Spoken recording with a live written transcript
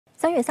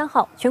3月3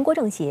号，全国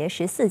政协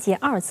14届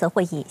2次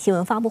会议新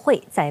闻发布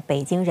会在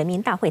北京人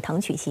民大会堂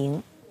举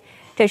行。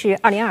这是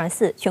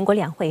2024全国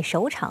两会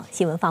首场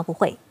新闻发布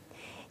会。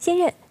新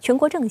任全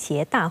国政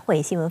协大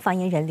会新闻发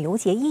言人刘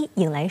杰一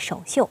迎来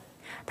首秀，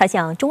他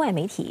向中外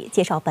媒体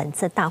介绍本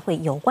次大会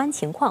有关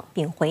情况，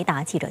并回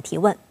答记者提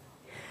问。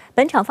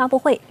本场发布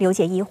会，刘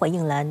杰一回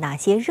应了哪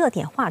些热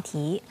点话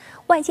题？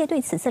外界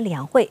对此次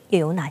两会又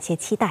有哪些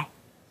期待？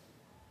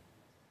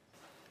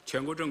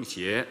全国政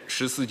协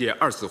14届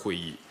2次会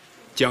议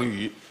将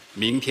于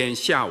明天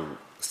下午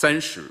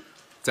3时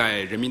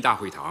在人民大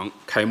会堂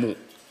开幕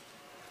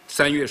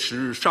，3月10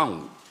日上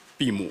午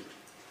闭幕，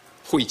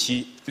会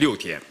期6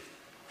天。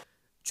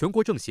全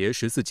国政协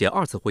14届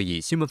2次会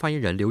议新闻发言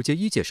人刘杰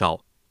一介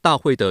绍，大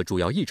会的主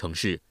要议程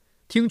是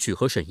听取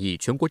和审议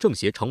全国政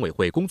协常委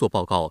会工作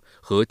报告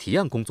和提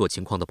案工作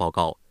情况的报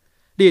告，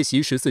列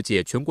席14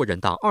届全国人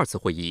大2次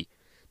会议，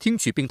听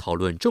取并讨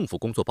论政府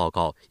工作报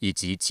告以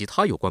及其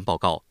他有关报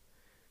告，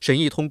审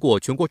议通过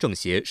全国政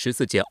协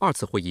14届2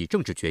次会议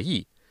政治决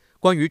议、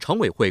关于常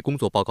委会工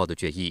作报告的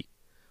决议、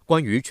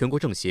关于全国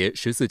政协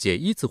14届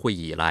1次会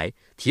议以来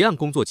提案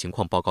工作情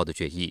况报告的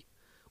决议、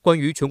关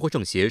于全国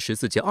政协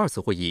14届2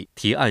次会议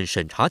提案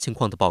审查情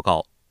况的报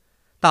告。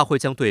大会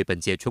将对本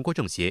届全国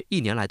政协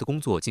1年来的工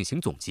作进行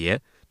总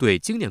结，对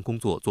今年工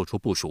作作出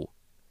部署。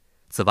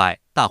此外，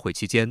大会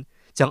期间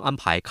将安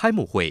排开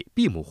幕会、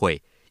闭幕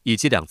会以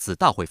及2次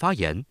大会发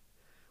言。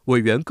委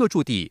员各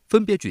驻地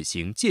分别举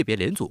行界别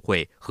联组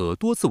会和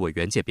多次委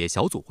员界别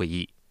小组会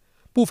议，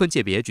部分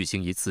界别举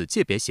行1次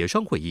界别协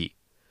商会议。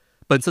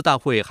本次大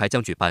会还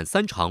将举办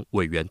3场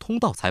委员通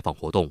道采访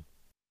活动。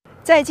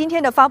在今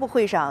天的发布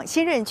会上，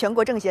新任全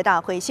国政协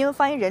大会新闻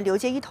发言人刘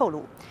杰一透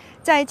露，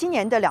在今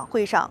年的两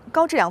会上，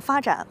高质量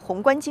发展、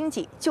宏观经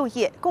济、就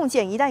业、共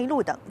建“一带一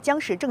路”等将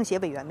是政协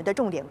委员们的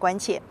重点关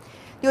切。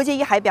刘杰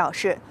一还表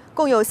示，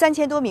共有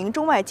3000多名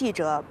中外记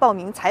者报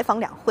名采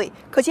访两会，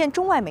可见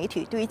中外媒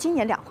体对于今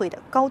年两会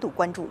的高度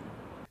关注。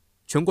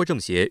全国政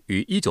协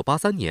于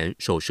1983年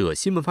首设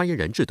新闻发言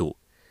人制度，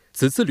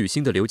此次履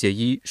新的刘杰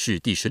一是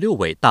第16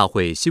位大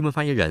会新闻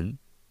发言人。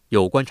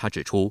有观察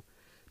指出，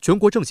全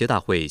国政协大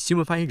会新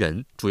闻发言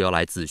人主要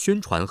来自宣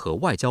传和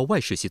外交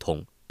外事系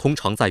统，通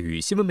常在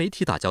与新闻媒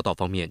体打交道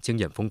方面经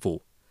验丰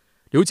富。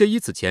刘杰一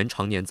此前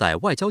常年在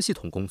外交系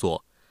统工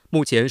作，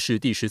目前是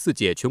第14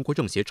届全国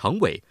政协常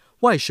委、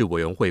外事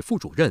委员会副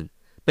主任，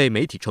被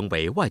媒体称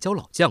为外交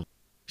老将。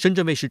深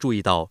圳卫视注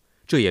意到，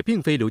这也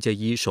并非刘杰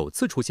一首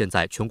次出现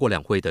在全国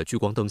两会的聚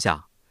光灯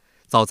下。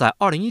早在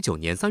2019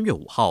年3月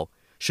5号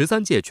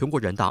，13届全国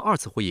人大2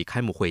次会议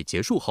开幕会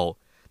结束后，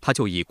他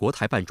就以国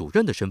台办主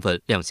任的身份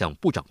亮相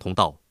部长通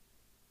道。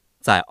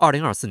在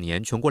2024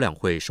年全国两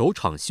会首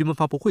场新闻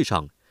发布会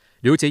上，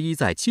刘杰一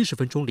在70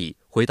分钟里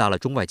回答了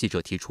中外记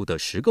者提出的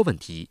10个问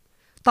题，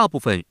大部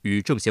分与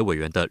政协委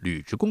员的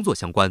履职工作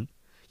相关，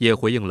也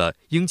回应了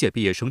应届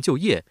毕业生就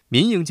业、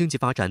民营经济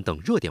发展等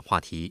热点话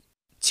题。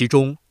其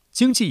中，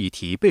经济议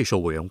题备受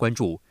委员关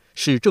注，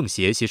是政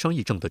协协商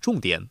议政的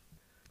重点。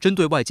针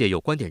对外界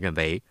有观点认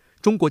为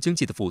中国经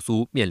济的复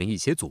苏面临一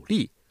些阻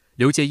力，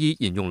刘杰一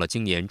引用了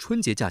今年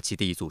春节假期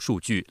的一组数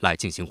据来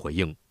进行回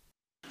应。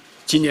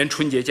今年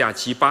春节假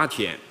期8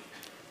天，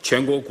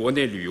全国国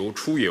内旅游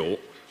出游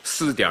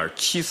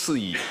4.74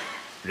亿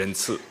人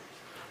次，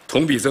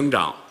同比增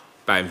长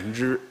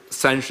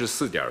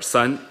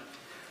34.3%。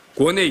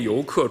国内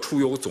游客出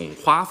游总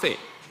花费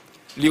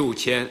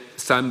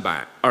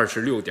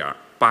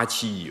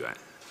6326.87亿元，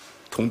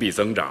同比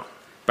增长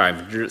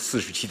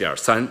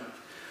47.3%。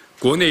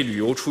国内旅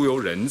游出游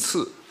人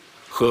次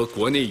和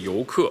国内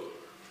游客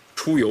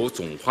出游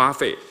总花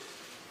费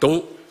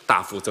都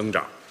大幅增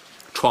长，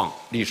创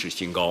历史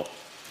新高。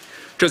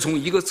这从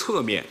一个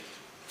侧面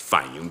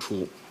反映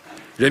出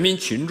人民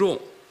群众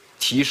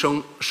提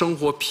升生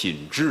活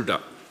品质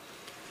的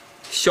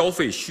消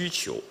费需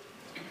求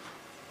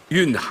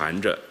蕴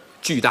含着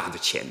巨大的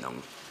潜能，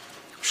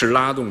是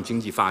拉动经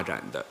济发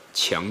展的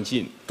强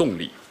劲动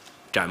力。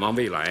展望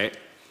未来，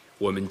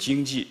我们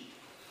经济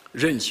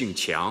韧性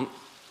强、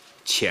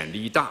潜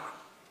力大、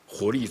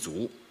活力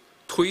足，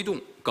推动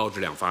高质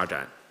量发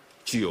展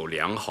具有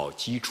良好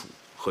基础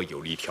和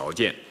有利条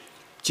件，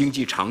经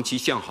济长期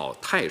向好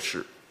态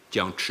势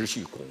将持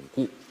续巩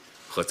固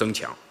和增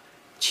强，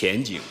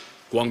前景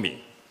光明。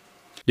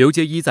刘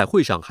杰一在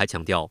会上还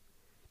强调，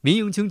民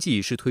营经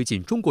济是推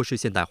进中国式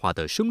现代化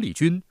的生力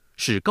军，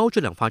是高质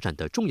量发展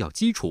的重要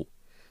基础，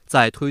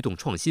在推动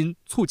创新、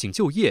促进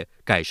就业、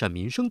改善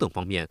民生等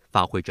方面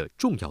发挥着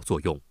重要作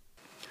用。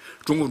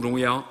中共中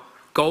央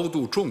高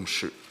度重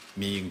视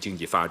民营经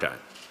济发展，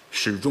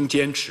始终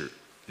坚持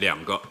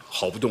2个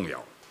毫不动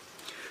摇。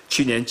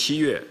去年7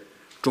月，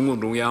中共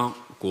中央、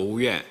国务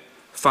院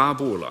发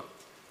布了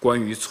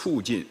关于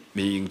促进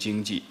民营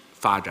经济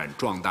发展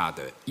壮大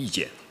的意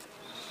见，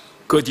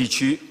各地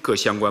区各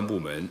相关部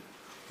门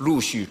陆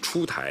续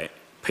出台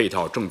配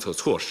套政策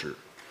措施，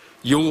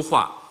优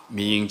化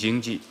民营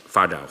经济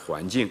发展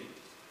环境，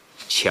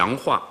强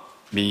化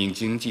民营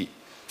经济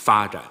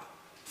发展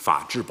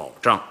法治保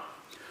障，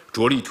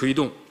着力推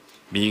动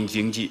民营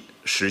经济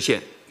实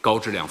现高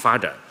质量发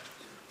展，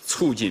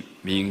促进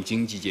民营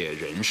经济界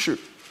人士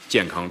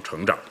健康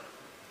成长。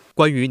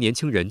关于年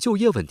轻人就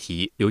业问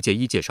题，刘介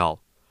一介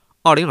绍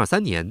，2023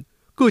年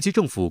各级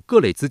政府各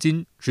类资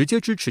金直接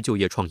支持就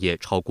业创业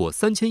超过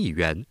3000亿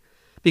元，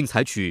并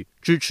采取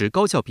支持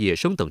高校毕业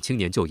生等青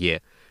年就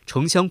业、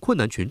城乡困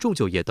难群众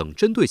就业等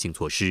针对性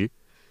措施，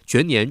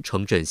全年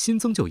城镇新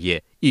增就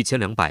业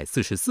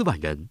1244万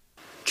人。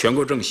全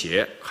国政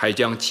协还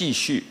将继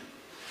续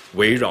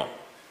围绕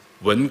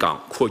稳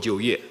岗扩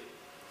就业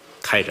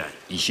开展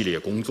一系列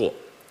工作，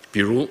比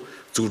如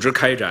组织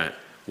开展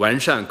完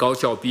善高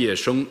校毕业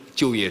生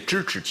就业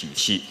支持体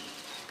系，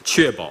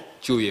确保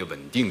就业稳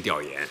定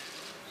调研，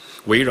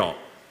围绕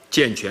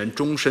健全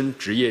终身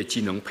职业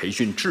技能培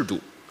训制度，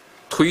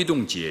推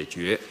动解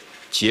决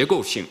结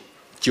构性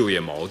就业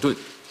矛盾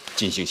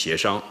进行协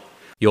商。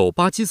有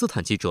巴基斯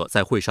坦记者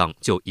在会上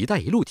就“一带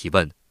一路”提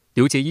问，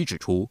刘介一指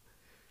出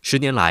，10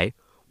年来，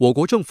我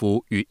国政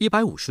府与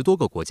150多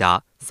个国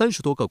家、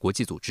30多个国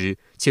际组织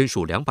签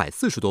署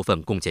240多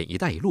份共建“一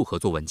带一路”合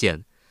作文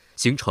件，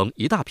形成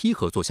一大批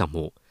合作项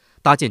目，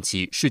搭建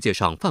起世界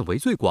上范围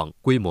最广、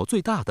规模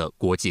最大的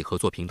国际合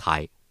作平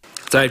台。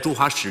在驻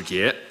华使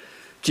节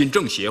进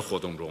政协活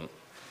动中，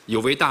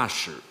有位大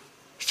使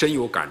深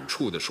有感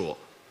触地说：“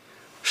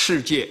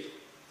世界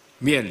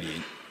面临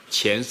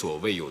前所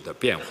未有的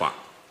变化，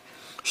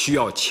需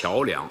要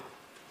桥梁，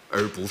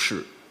而不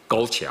是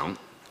高墙；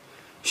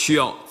需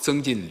要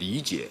增进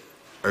理解，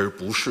而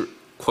不是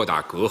扩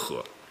大隔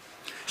阂；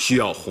需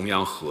要弘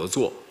扬合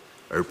作，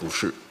而不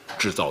是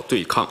制造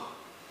对抗。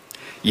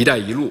一带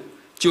一路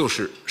就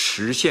是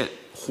实现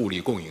互利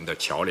共赢的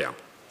桥梁。”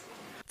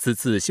此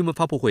次新闻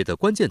发布会的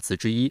关键词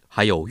之一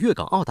还有粤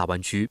港澳大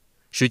湾区。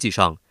实际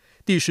上，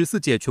第14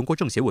届全国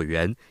政协委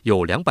员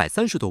有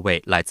230多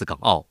位来自港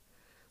澳。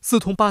四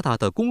通八达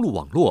的公路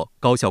网络、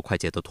高效快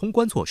捷的通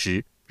关措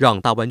施，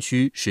让大湾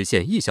区实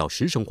现1小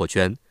时生活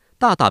圈，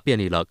大大便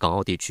利了港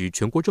澳地区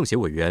全国政协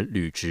委员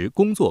履职、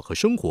工作和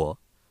生活。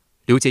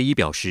刘介一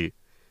表示，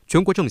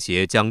全国政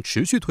协将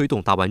持续推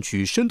动大湾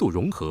区深度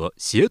融合、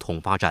协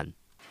同发展。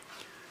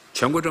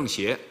全国政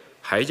协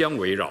还将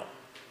围绕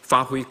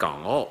发挥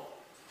港澳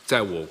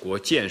在我国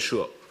建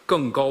设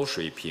更高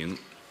水平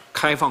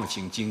开放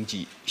型经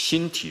济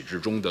新体制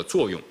中的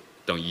作用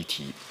等议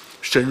题，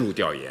深入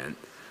调研，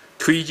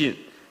推进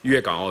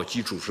粤港澳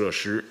基础设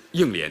施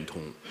硬联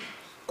通、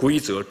规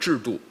则制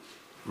度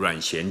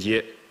软衔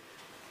接、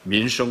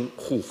民生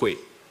互惠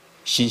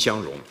心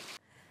相融。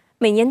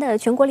每年的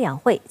全国两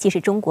会既是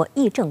中国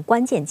议政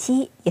关键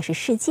期，也是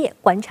世界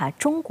观察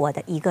中国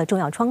的一个重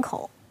要窗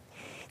口。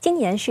今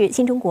年是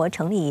新中国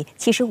成立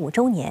75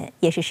周年，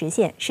也是实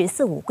现“十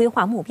四五”规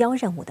划目标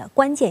任务的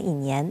关键一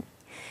年。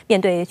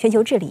面对全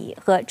球治理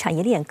和产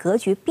业链格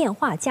局变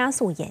化加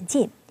速演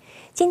进，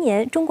今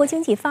年中国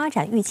经济发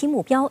展预期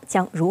目标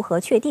将如何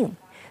确定？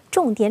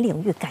重点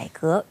领域改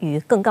革与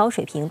更高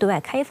水平对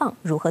外开放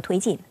如何推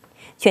进？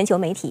全球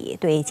媒体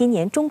对今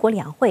年中国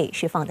两会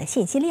释放的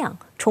信息量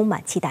充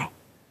满期待。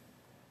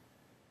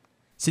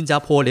新加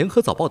坡联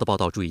合早报的报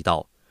道注意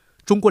到，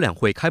中国两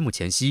会开幕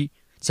前夕，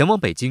前往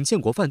北京建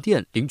国饭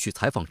店领取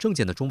采访证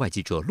件的中外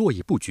记者络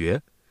绎不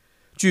绝。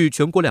据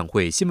全国两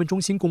会新闻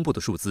中心公布的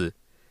数字，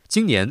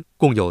今年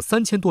共有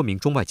3000多名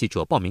中外记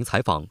者报名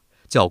采访，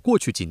较过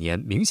去几年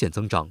明显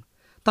增长，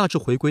大致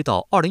回归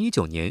到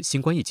2019年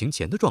新冠疫情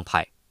前的状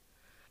态。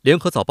联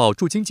合早报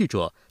驻京记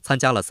者参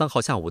加了3号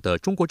下午的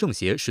中国政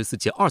协14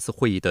届2次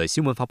会议的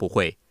新闻发布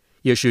会，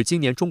也是今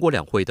年中国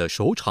两会的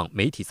首场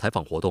媒体采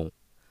访活动。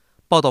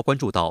报道关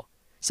注到，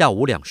下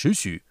午2时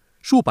许，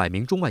数百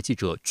名中外记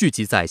者聚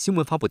集在新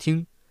闻发布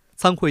厅，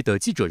参会的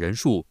记者人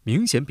数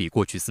明显比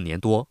过去4年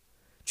多，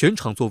全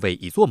场座位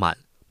已坐满，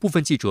部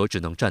分记者只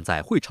能站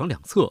在会场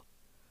两侧。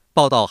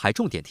报道还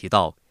重点提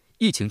到，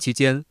疫情期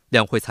间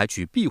两会采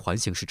取闭环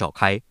形式召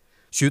开，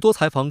许多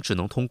采访只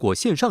能通过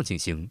线上进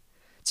行。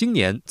今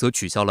年则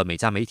取消了每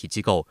家媒体机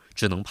构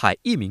只能派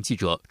1名记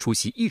者出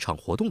席1场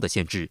活动的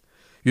限制，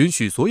允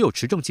许所有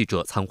持证记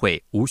者参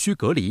会，无需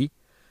隔离。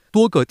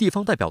多个地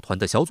方代表团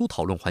的小组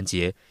讨论环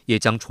节也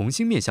将重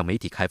新面向媒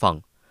体开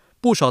放，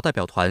不少代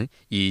表团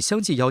已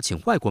相继邀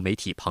请外国媒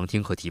体旁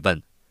听和提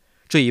问。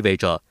这意味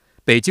着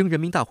北京人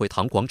民大会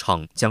堂广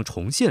场将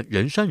重现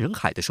人山人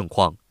海的盛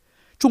况，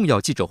重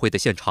要记者会的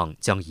现场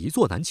将一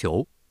座难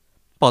求。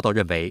报道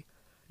认为，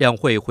两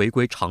会回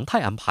归常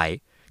态安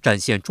排，展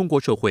现中国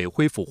社会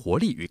恢复活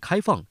力与开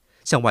放，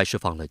向外释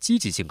放了积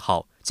极信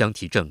号，将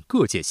提振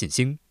各界信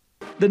心。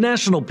The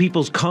National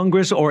People's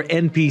Congress, or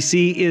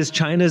NPC, is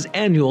China's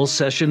annual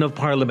session of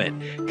parliament,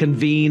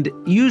 convened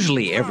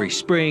usually every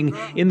spring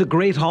in the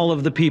Great Hall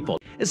of the People.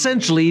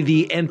 Essentially,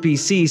 the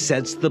NPC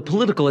sets the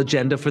political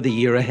agenda for the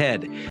year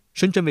ahead.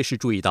 深圳卫视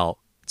注意到，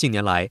近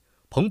年来，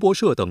彭博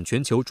社等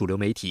全球主流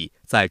媒体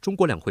在中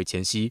国两会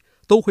前夕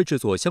都会制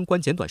作相关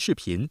简短视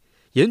频，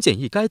言简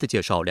意赅地介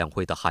绍两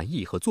会的含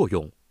义和作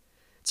用。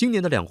今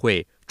年的两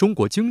会，中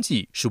国经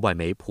济是外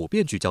媒普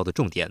遍聚焦的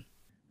重点。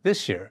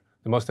This year,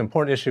 the most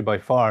important issue by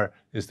far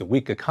is the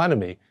weak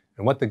economy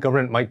and what the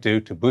government might do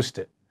to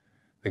boost it.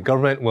 The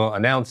government will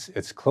announce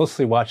its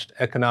closely watched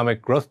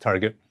economic growth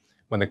target,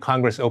 when the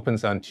Congress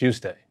opens on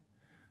Tuesday.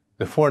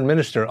 The foreign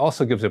minister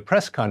also gives a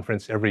press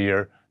conference every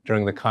year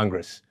during the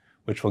Congress,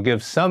 which will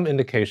give some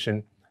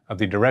indication of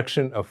the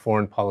direction of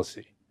foreign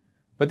policy.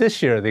 But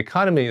this year, the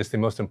economy is the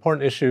most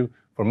important issue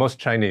for most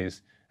Chinese,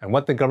 and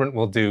what the government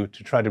will do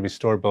to try to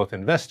restore both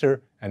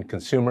investor and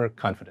consumer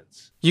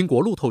confidence. 英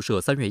国路透社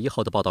3月1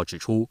号的报道指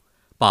出，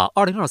把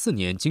2024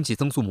年经济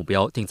增速目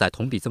标定在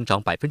同比增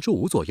长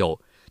5%左右，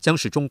将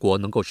使中国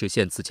能够实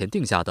现此前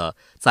定下的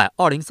在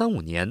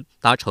2035年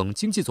达成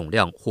经济总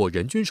量或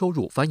人均收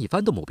入翻一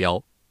番的目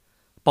标。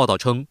报道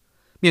称，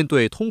面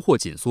对通货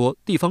紧缩、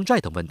地方债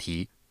等问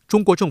题，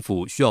中国政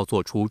府需要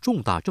做出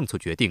重大政策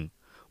决定，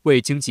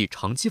为经济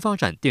长期发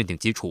展奠定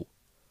基础。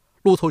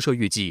路透社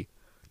预计，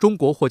中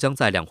国或将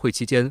在两会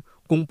期间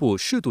公布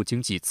适度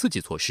经济刺激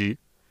措施，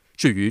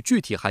至于具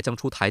体还将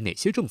出台哪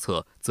些政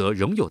策，则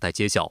仍有待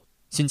揭晓。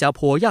新加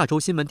坡亚洲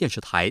新闻电视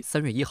台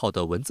3月1号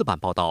的文字版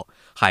报道，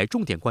还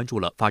重点关注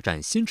了发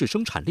展心智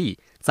生产力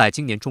在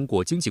今年中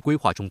国经济规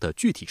划中的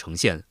具体呈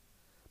现。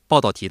报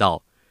道提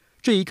到，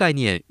这一概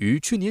念于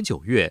去年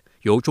9月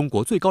由中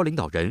国最高领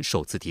导人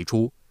首次提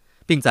出，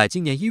并在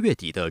今年1月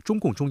底的中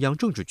共中央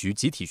政治局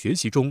集体学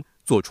习中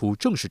作出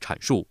正式阐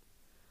述。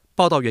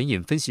报道援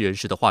引分析人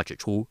士的话指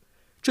出，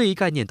这一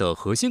概念的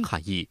核心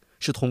含义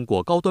是通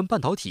过高端半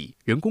导体、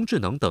人工智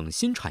能等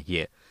新产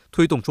业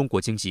推动中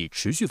国经济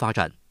持续发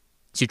展，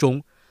其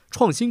中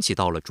创新起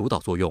到了主导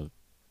作用。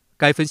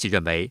该分析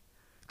认为，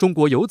中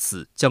国由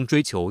此将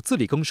追求自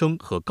力更生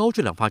和高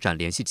质量发展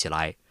联系起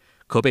来，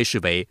可被视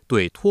为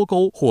对脱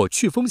钩或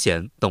去风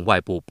险等外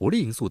部不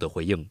利因素的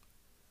回应。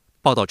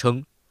报道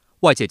称，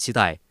外界期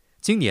待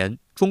今年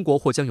中国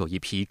或将有一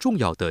批重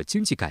要的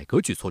经济改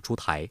革举措出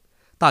台，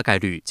大概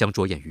率将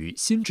着眼于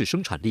心智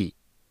生产力。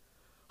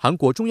韩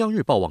国中央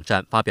日报网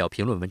站发表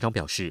评论文章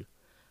表示，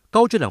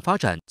高质量发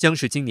展将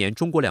是今年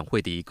中国两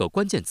会的一个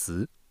关键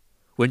词。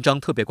文章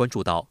特别关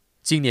注到，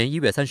今年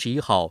1月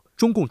31号，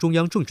中共中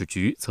央政治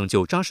局曾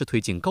就扎实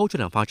推进高质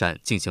量发展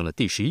进行了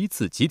第11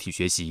次集体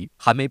学习。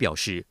韩媒表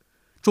示，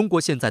中国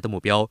现在的目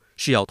标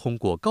是要通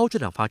过高质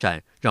量发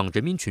展让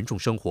人民群众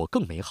生活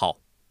更美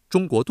好。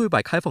中国对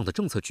外开放的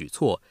政策举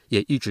措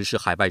也一直是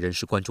海外人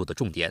士关注的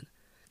重点。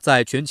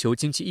在全球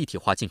经济一体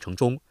化进程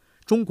中，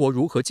中国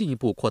如何进一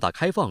步扩大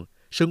开放，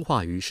深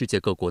化与世界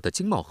各国的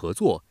经贸合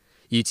作，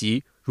以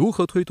及如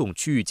何推动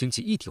区域经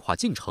济一体化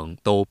进程，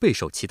都备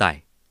受期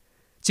待。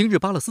今日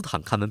巴勒斯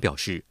坦刊文表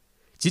示，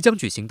即将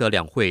举行的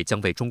两会将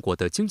为中国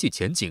的经济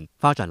前景、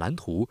发展蓝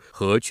图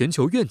和全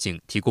球愿景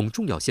提供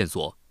重要线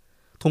索。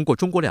通过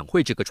中国两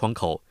会这个窗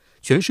口，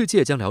全世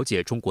界将了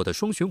解中国的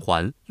双循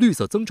环、绿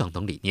色增长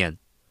等理念。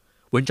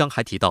文章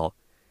还提到，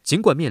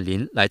尽管面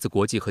临来自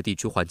国际和地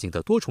区环境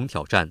的多重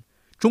挑战，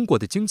中国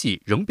的经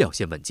济仍表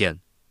现稳健。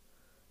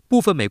部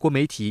分美国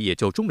媒体也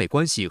就中美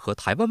关系和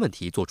台湾问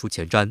题作出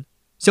前瞻。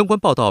相关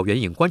报道援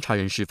引观察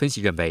人士分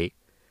析认为，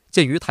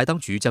鉴于台当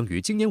局将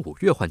于今年5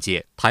月换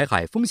届，台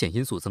海风险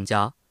因素增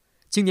加，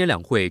今年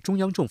两会中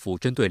央政府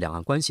针对两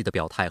岸关系的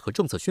表态和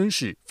政策宣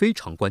示非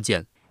常关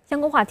键。相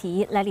关话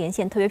题来连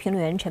线特约评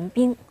论员陈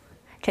斌。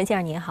陈先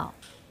生您好。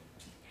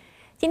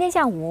今天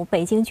下午，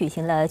北京举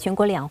行了全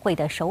国两会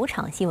的首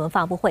场新闻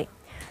发布会。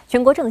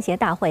全国政协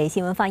大会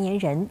新闻发言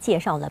人介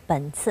绍了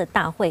本次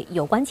大会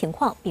有关情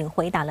况，并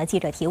回答了记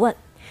者提问。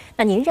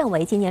那您认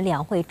为今年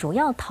两会主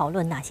要讨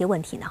论哪些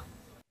问题呢？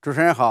主持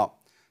人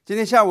好，今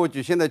天下午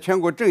举行的全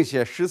国政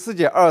协14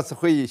届2次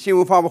会议新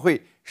闻发布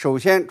会，首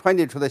先传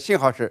递出的信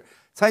号是，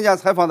参加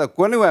采访的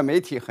国内外媒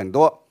体很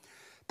多。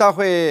大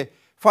会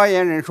发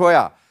言人说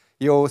呀，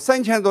有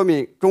3000多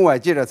名中外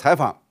记者采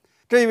访。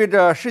这意味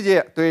着世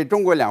界对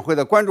中国两会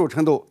的关注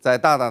程度在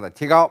大大的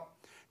提高。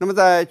那么，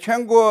在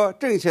全国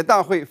政协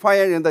大会发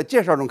言人的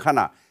介绍中看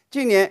呢，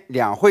今年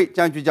两会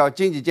将聚焦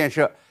经济建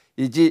设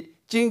以及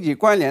经济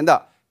关联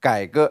的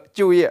改革、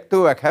就业、对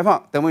外开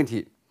放等问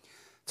题。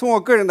从我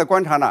个人的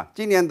观察呢，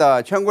今年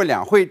的全国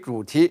两会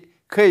主题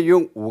可以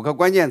用5个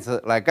关键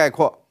词来概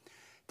括。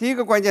第一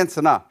个关键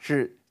词呢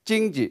是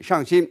经济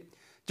上新，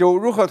就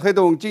如何推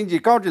动经济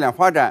高质量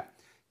发展，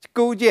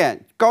构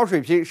建高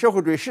水平社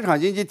会主义市场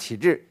经济体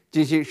制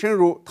进行深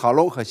入讨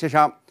论和协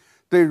商，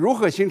对如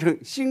何形成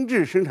心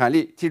智生产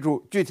力提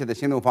出具体的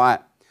行动方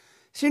案。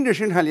心智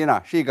生产力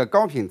呢是一个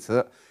高频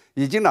词，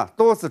已经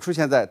多次出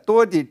现在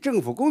多地政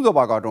府工作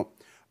报告中。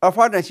而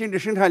发展心智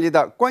生产力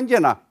的关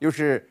键呢又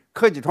是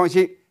科技创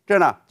新，这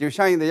就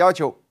相应的要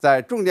求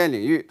在重点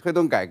领域推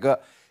动改革，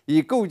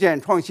以构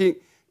建创新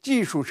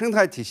技术生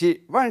态体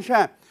系，完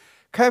善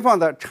开放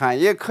的产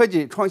业科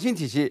技创新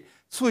体系，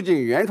促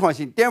进原创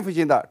性、颠覆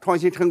性的创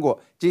新成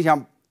果竞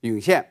相涌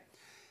现。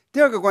第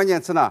二个关键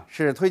词呢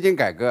是推进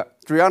改革，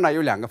主要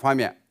有2个方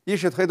面：一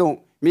是推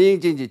动民营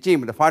经济进一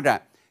步的发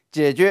展，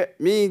解决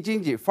民营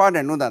经济发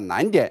展中的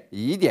难点、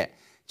疑点，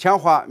强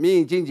化民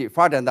营经济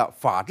发展的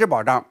法治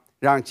保障，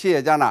让企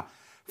业家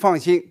放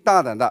心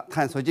大胆的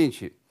探索进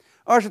取；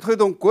二是推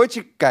动国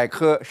企改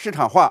革市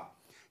场化，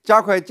加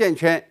快健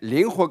全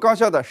灵活高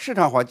效的市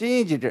场化经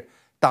营机制，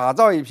打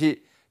造一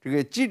批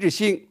机制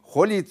性、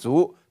活力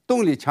足、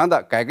动力强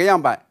的改革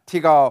样板，提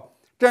高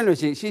战略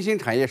性新兴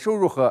产业收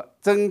入和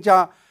增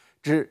加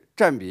之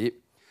占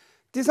比。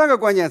第3个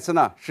关键词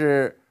呢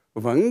是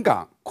稳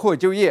岗扩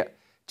就业，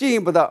进一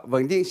步的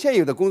稳定现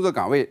有的工作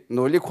岗位，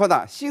努力扩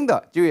大新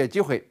的就业机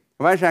会，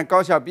完善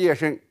高校毕业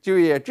生就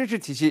业支持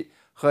体系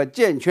和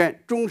健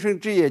全终身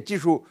职业技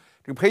术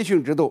培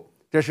训制度，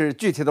这是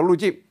具体的路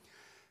径。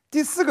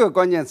第4个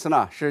关键词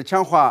呢是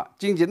强化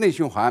经济内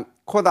循环，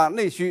扩大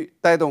内需，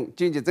带动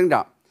经济增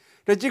长。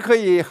这既可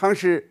以夯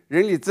实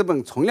人力资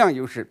本存量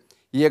优势，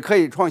也可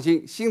以创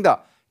新新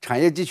的产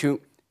业集群，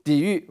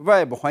抵御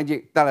外部环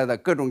境带来的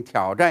各种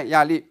挑战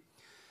压力。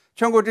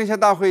全国政协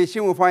大会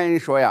新闻发言人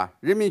说呀，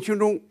人民群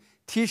众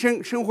提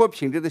升生活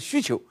品质的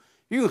需求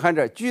蕴含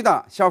着巨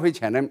大消费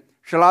潜能，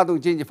是拉动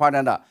经济发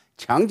展的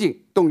强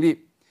劲动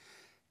力。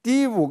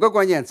第5个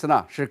关键词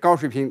呢是高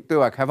水平对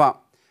外开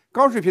放。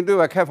高水平对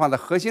外开放的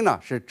核心呢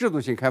是制度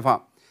性开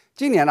放。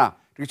今年呢，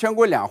这个全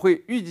国两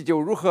会预计就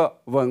如何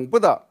稳步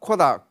的扩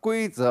大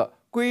规则、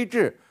规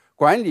制、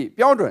管理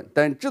标准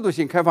等制度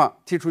性开放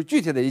提出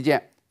具体的意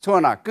见，从而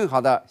呢更好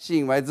的吸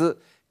引外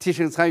资，提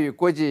升参与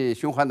国际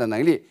循环的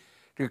能力。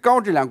这个高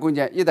质量共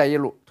建“一带一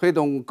路”，推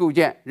动构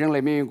建人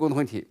类命运共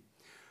同体。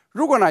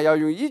如果呢要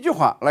用一句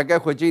话来概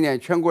括今年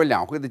全国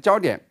两会的焦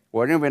点，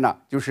我认为呢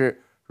就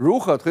是如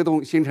何推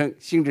动形成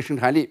新质生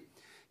产力。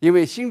因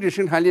为新质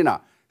生产力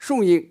呢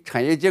顺应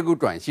产业结构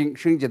转型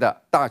升级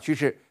的大趋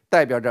势，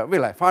代表着未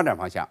来发展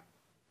方向。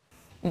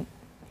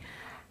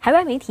海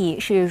外媒体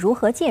是如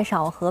何介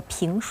绍和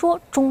评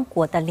说中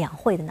国的两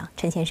会的呢？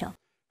陈先生，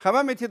海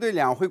外媒体对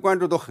两会关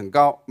注度很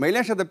高。美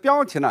联社的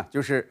标题呢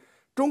就是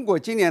中国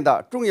今年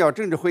的重要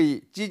政治会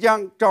议即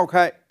将召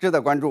开，值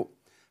得关注。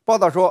报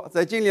道说，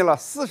在经历了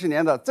40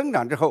年的增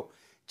长之后，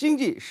经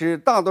济是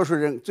大多数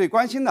人最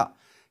关心的。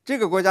这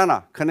个国家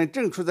呢，可能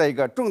正处在一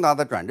个重大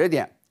的转折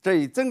点，这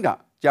一增长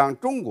将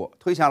中国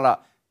推向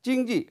了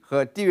经济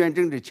和地缘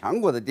政治强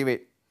国的地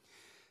位。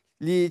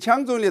李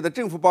强总理的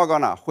政府报告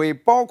呢，会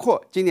包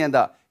括今年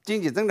的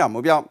经济增长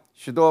目标。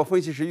许多分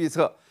析师预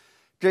测，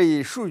这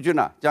一数据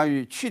呢，将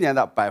与去年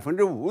的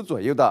5%左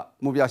右的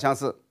目标相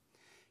似。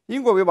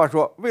英国《卫报》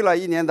说，未来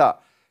1年的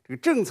这个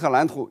政策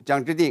蓝图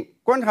将制定，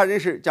观察人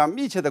士将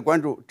密切地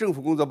关注政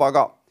府工作报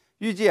告。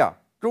预计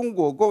中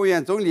国国务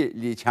院总理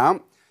李强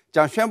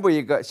将宣布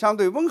一个相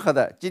对温和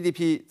的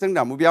GDP 增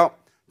长目标，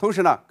同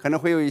时呢，可能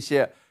会有一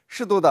些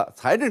适度的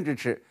财政支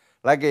持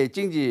来给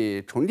经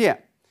济充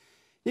电。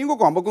英国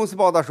广播公司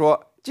报道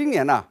说，今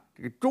年呢，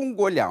这个中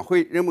国两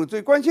会人们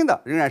最关心的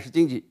仍然是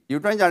经济。有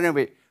专家认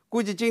为，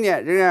估计今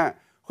年仍然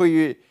会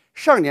与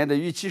上年的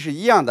预期是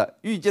一样的，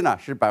预计呢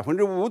是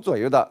5%左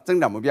右的增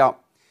长目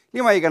标。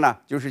另外一个呢，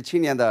就是青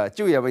年的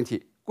就业问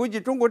题，估计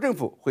中国政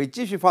府会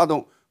继续发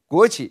动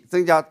国企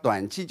增加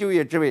短期就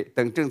业职位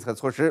等政策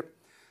措施。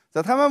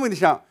在台湾问题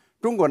上，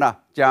中国呢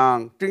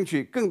将争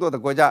取更多的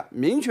国家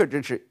明确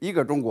支持一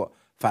个中国，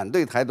反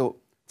对台独。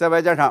在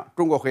外交上，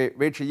中国会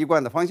维持一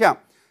贯的方向，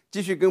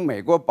继续跟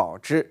美国保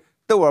持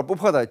斗而不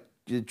破的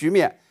局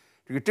面，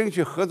这个争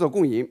取合作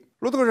共赢。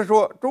路透社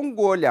说，中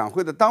国两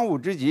会的当务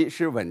之急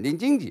是稳定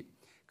经济，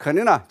可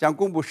能呢将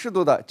公布适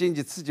度的经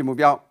济刺激目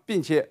标，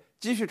并且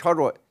继续朝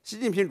着习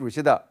近平主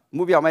席的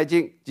目标迈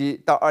进，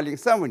即到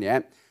2035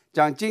年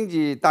将经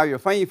济大跃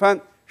翻一番，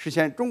实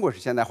现中国式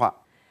现代化。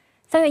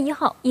3月1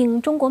号，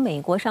应中国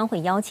美国商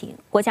会邀请，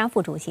国家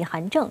副主席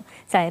韩正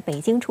在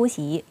北京出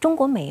席中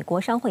国美国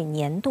商会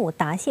年度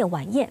答谢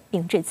晚宴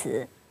并致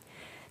辞。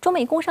中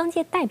美工商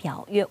界代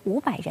表约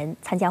500人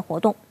参加活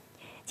动。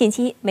近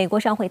期，美国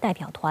商会代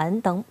表团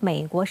等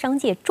美国商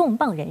界重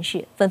磅人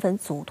士纷纷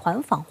组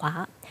团访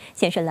华，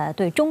显示了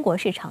对中国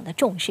市场的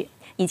重视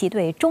以及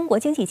对中国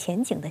经济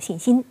前景的信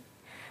心。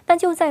但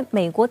就在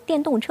美国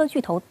电动车巨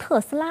头特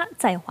斯拉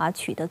在华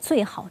取得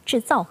最好制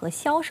造和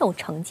销售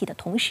成绩的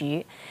同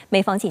时，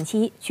美方近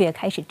期却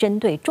开始针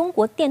对中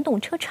国电动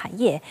车产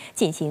业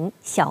进行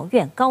小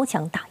院高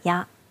墙打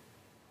压。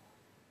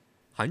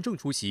韩正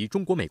出席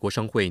中国美国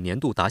商会年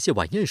度答谢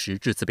晚宴时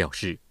致辞表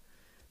示，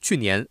去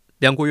年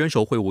两国元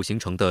首会晤形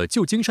成的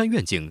旧金山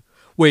愿景，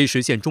为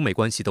实现中美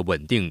关系的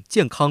稳定、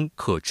健康、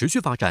可持续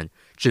发展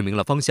指明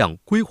了方向，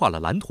规划了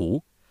蓝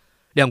图。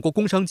两国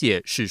工商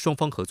界是双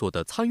方合作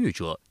的参与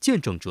者、见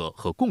证者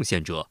和贡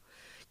献者，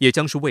也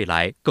将是未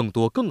来更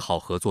多更好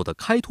合作的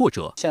开拓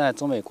者。现在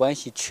中美关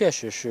系确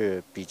实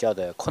是比较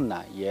的困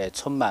难，也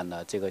充满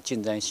了这个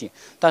竞争性。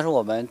但是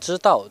我们知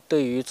道，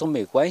对于中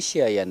美关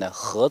系而言呢，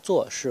合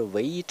作是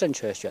唯一正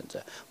确的选择。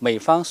美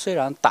方虽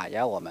然打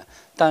压我们，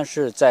但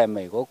是在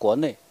美国国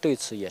内对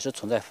此也是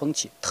存在分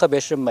歧，特别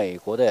是美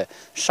国的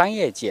商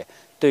业界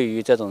对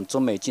于这种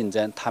中美竞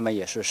争，他们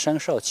也是深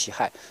受其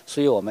害。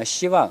所以我们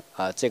希望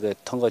这个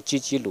通过积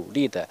极努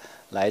力的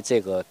来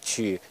这个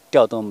去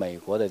调动美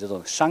国的这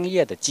种商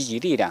业的积极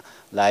力量，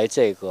来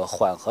这个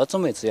缓和中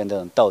美之间这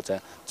种斗争，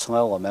从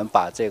而我们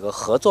把这个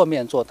合作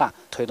面做大，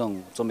推动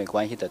中美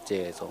关系的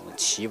这种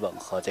企稳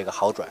和这个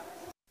好转。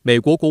美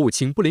国国务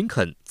卿布林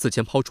肯此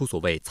前抛出所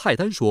谓菜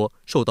单说，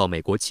受到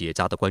美国企业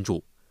家的关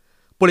注。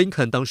布林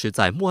肯当时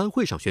在慕安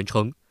会上宣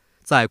称，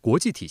在国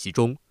际体系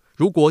中，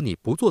如果你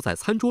不坐在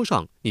餐桌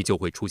上，你就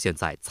会出现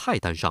在菜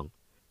单上。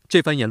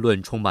这番言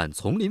论充满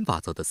丛林法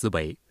则的思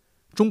维。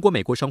中国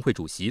美国商会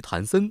主席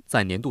谭森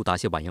在年度答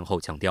谢晚宴后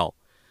强调，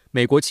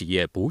美国企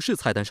业不是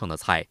菜单上的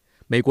菜，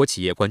美国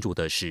企业关注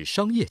的是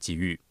商业机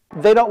遇。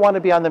They don't want to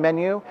be on the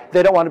menu.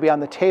 They don't want to be on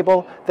the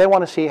table. They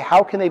want to see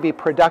how can they be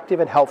productive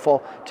and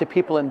helpful to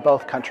people in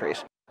both countries.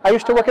 I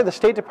used to work at the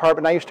State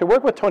Department. I used to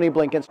work with Tony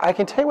Blinken. I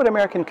can tell you what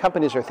American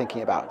companies are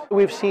thinking about.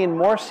 We've seen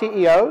more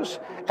CEOs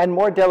and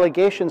more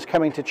delegations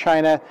coming to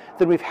China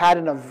than we've had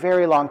in a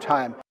very long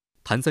time.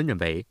 谭森认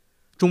为，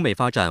中美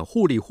发展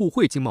互利互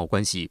惠经贸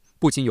关系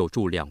不仅有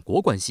助两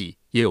国关系，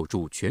也有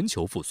助全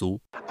球复苏。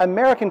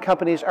American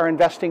companies are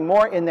investing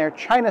more in their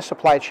China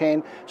supply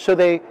chain so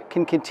they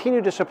can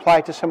continue to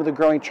supply to some of the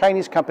growing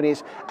Chinese companies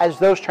as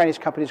those Chinese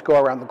companies go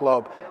around the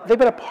globe. They've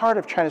been a part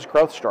of China's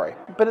growth story.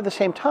 But at the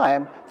same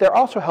time, they're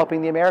also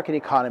helping the American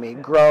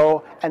economy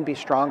grow and be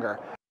stronger.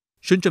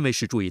 深圳卫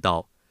视注意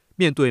到，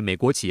面对美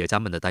国企业家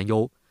们的担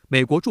忧，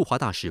美国驻华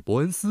大使伯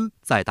恩斯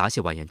在答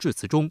谢晚宴致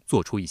辞中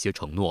做出一些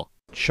承诺。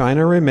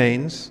China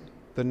remains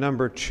the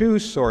number 2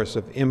 source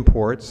of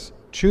imports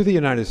to the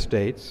United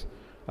States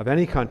of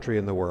any country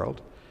in the world,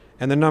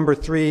 and the number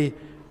 3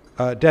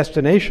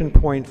 destination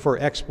point for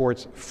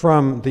exports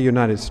from the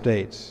United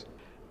States.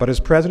 But as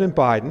President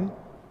Biden,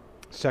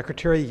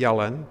 Secretary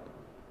Yellen,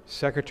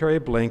 Secretary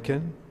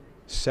Blinken,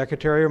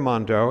 Secretary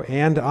Raimondo,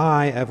 and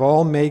I have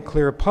all made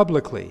clear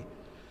publicly,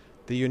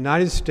 the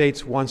United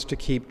States wants to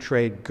keep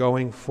trade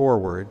going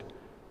forward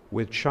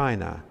with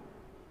China.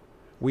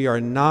 We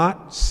are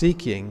not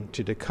seeking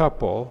to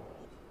decouple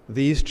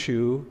these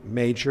 2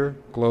 major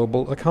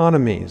global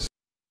economies.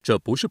 这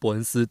不是伯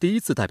恩斯第一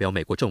次代表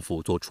美国政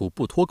府做出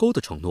不脱钩的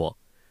承诺。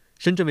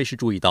深圳卫视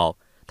注意到，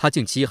他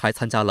近期还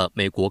参加了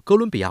美国哥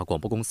伦比亚广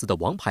播公司的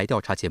王牌调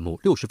查节目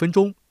《60分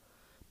钟》。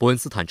伯恩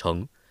斯坦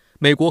诚，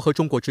美国和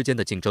中国之间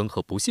的竞争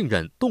和不信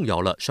任动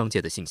摇了商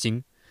界的信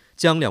心，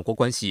将两国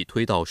关系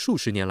推到数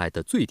十年来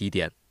的最低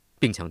点，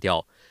并强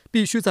调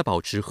必须在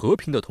保持和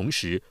平的同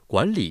时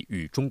管理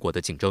与中国的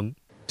竞争。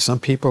Some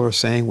people are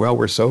saying, well,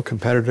 we're so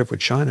competitive with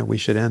China, we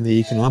should end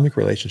the economic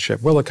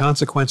relationship. Well, the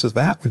consequence of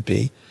that would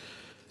be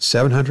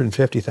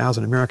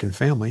 750,000 American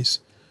families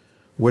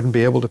wouldn't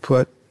be able to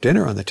put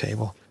dinner on the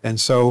table. And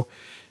so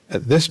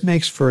this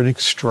makes for an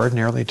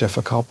extraordinarily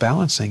difficult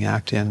balancing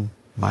act in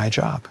my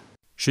job.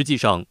 实际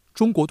上，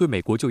中国对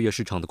美国就业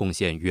市场的贡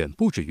献远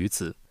不止于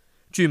此。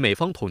据美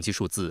方统计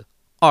数字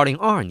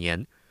，2022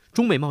年，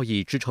中美贸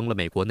易支撑了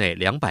美国内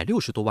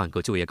260多万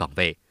个就业岗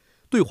位。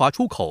对华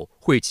出口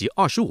惠及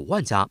25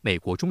万家美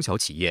国中小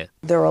企业。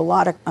There are a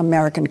lot of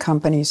American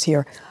companies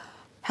here.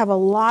 Have a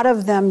lot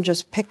of them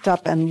just picked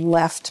up and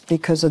left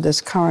because of this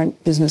current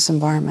business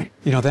environment?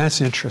 You know, that's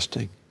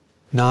interesting.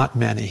 Not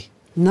many.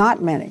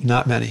 Not many.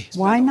 Not many.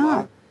 Why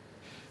not?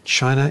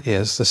 China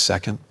is the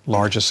 2nd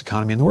largest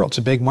economy in the world. It's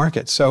a big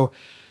market. So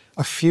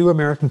a few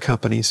American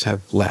companies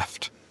have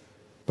left,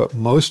 but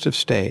most have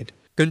stayed.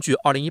 根据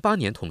2018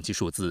年统计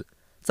数字，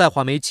在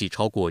华美企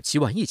超过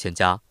71000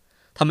家。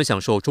他们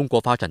享受中国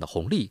发展的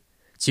红利，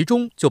其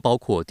中就包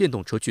括电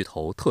动车巨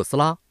头特斯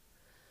拉。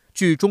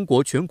据中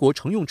国全国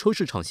乘用车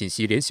市场信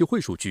息联席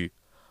会数据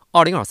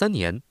，2023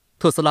年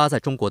特斯拉在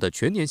中国的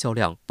全年销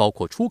量，包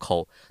括出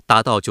口，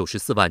达到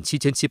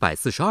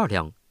947742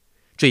辆。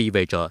这意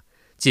味着，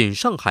仅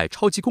上海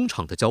超级工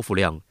厂的交付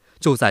量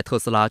就在特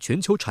斯拉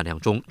全球产量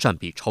中占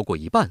比超过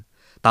一半，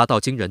达到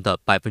惊人的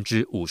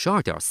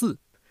52.4%，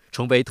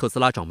成为特斯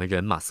拉掌门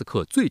人马斯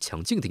克最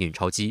强劲的印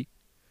钞机。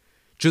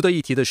值得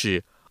一提的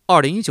是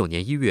，2019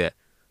年1月，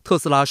特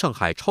斯拉上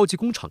海超级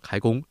工厂开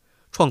工，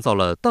创造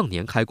了当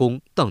年开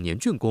工、当年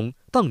竣工、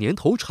当年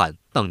投产、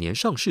当年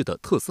上市的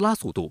特斯拉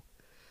速度。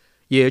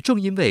也正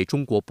因为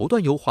中国不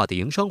断优化的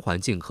营商环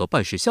境和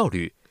办事效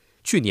率，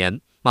去年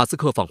马斯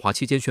克访华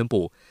期间宣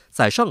布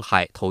在上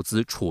海投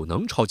资储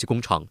能超级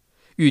工厂，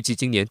预计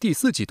今年第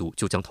4季度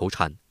就将投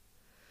产。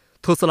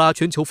特斯拉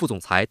全球副总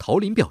裁陶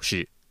林表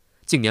示，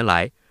近年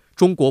来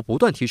中国不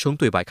断提升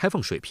对外开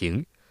放水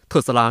平，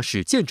特斯拉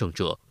是见证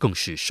者，更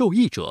是受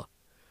益者。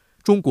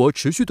中国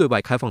持续对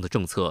外开放的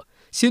政策、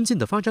先进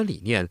的发展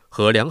理念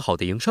和良好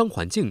的营商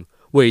环境，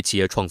为企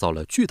业创造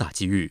了巨大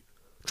机遇。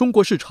中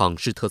国市场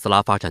是特斯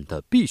拉发展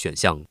的必选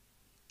项。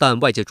但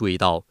外界注意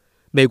到，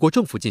美国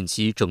政府近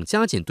期正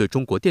加紧对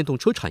中国电动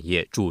车产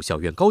业筑小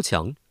院高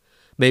墙。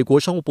美国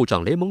商务部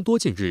长雷蒙多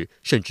近日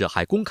甚至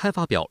还公开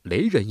发表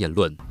雷人言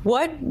论。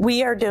What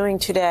we are doing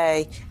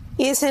today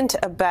isn't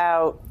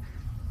about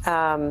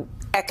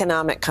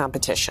economic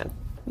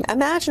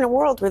competition.Imagine a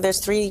world where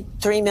there's 3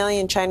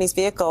 million Chinese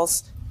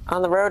vehicles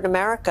on the road in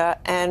America,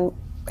 and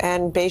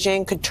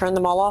Beijing could turn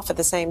them all off at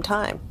the same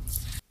time.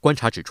 观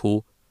察指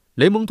出，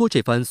雷蒙多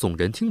这番耸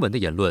人听闻的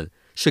言论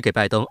是给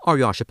拜登2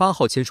月28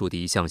号签署的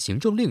一项行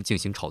政令进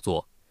行炒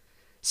作。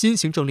新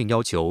行政令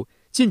要求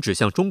禁止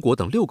向中国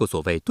等6个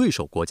所谓对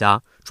手国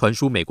家传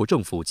输美国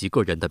政府及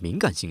个人的敏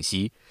感信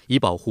息，以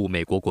保护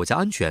美国国家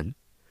安全。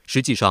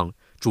实际上，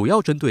主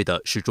要针对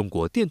的是中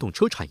国电动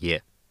车产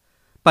业。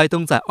拜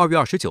登在2月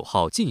29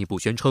号进一步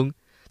宣称，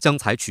将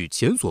采取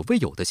前所未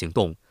有的行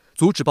动，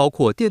阻止包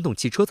括电动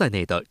汽车在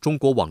内的中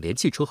国网联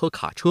汽车和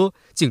卡车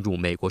进入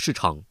美国市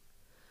场。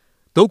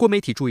德国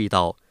媒体注意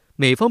到，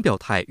美方表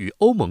态与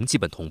欧盟基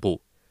本同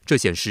步，这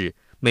显示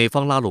美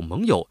方拉拢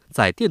盟友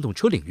在电动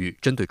车领域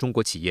针对中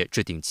国企业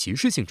制定歧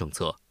视性政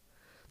策。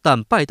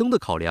但拜登的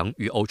考量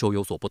与欧洲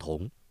有所不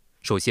同。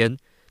首先，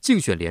竞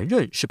选连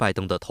任是拜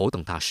登的头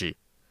等大事，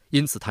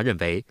因此他认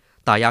为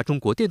打压中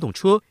国电动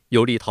车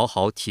有利讨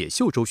好铁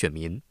锈州选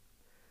民。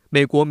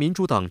美国民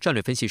主党战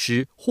略分析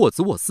师霍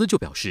兹沃斯就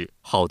表示，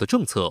好的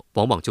政策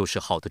往往就是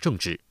好的政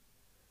治。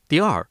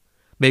第二，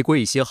美国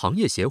一些行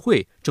业协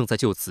会正在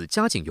就此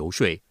加紧游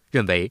说，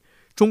认为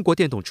中国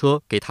电动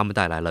车给他们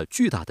带来了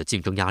巨大的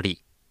竞争压力。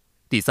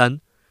第三，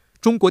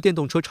中国电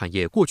动车产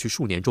业过去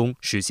数年中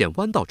实现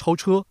弯道超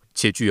车，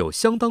且具有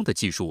相当的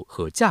技术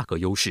和价格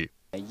优势。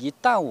一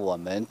旦我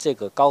们这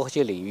个高科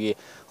技领域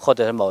或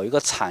者是某一个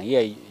产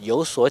业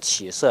有所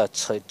起色，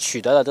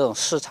取得了这种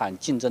市场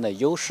竞争的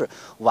优势，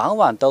往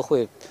往都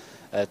会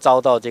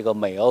遭到这个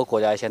美欧国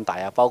家一些打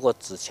压，包括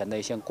之前的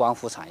一些光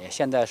伏产业，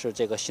现在是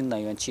这个新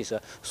能源汽车。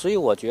所以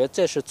我觉得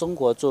这是中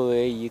国作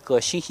为一个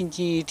新兴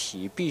经济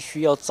体必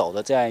须要走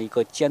的这样一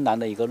个艰难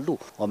的一个路，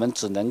我们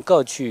只能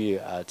够去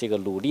这个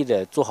努力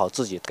的做好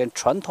自己，跟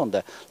传统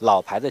的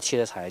老牌的汽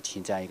车产业进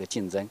行这样一个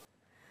竞争。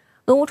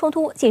俄乌冲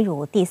突进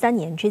入第3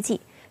年之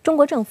际，中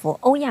国政府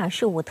欧亚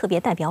事务特别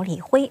代表李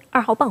辉2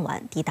号傍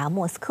晚抵达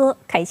莫斯科，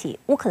开启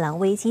乌克兰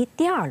危机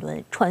第2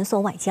轮穿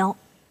梭外交。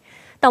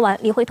当晚，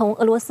李辉同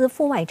俄罗斯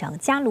副外长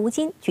加卢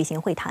金举行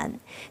会谈，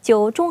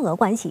就中俄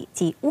关系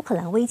及乌克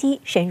兰危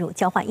机深入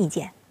交换意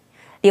见。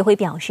李辉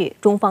表示，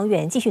中方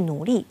愿继续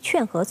努力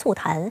劝和促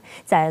谈，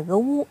在俄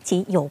乌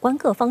及有关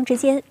各方之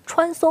间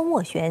穿梭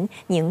斡旋，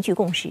凝聚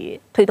共识，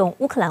推动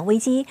乌克兰危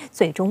机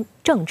最终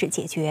政治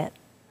解决。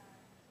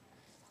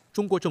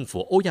中国政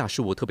府欧亚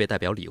事务特别代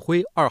表李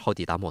辉2号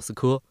抵达莫斯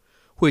科，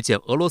会见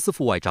俄罗斯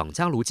副外长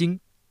加卢金。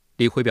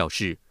李辉表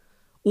示，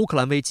乌克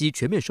兰危机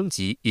全面升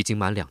级已经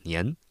满2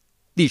年。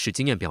历史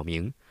经验表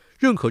明，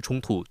任何冲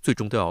突最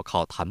终都要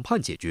靠谈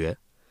判解决，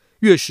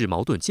越是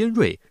矛盾尖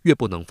锐，越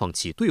不能放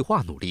弃对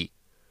话努力。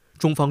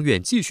中方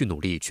愿继续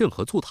努力劝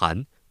和促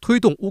谈，推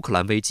动乌克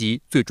兰危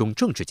机最终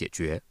政治解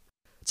决。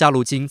加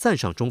卢金赞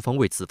赏中方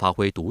为此发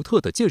挥独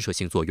特的建设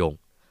性作用，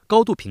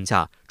高度评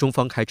价中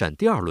方开展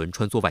第2轮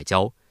穿梭外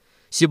交，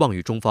希望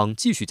与中方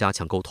继续加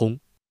强沟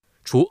通。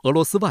除俄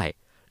罗斯外，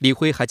李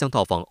辉还将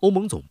到访欧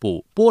盟总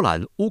部、波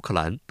兰、乌克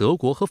兰、德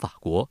国和法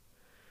国。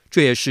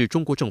这也是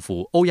中国政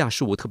府欧亚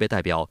事务特别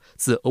代表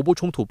自俄乌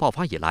冲突爆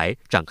发以来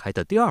展开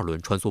的第2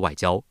轮穿梭外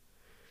交。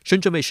深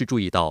圳卫视注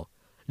意到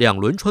，2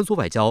轮穿梭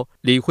外交，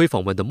李辉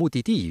访问的目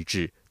的地一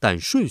致，但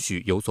顺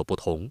序有所不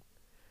同。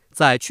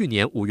在去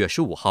年5月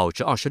15号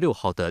至26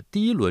号的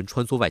第1轮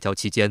穿梭外交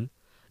期间，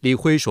李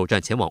辉首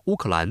站前往乌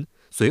克兰，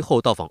随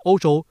后到访欧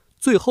洲，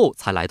最后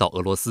才来到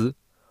俄罗斯。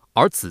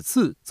而此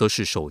次则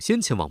是首先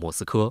前往莫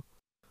斯科。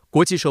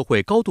国际社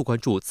会高度关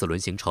注此轮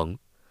行程。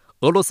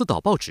俄罗斯导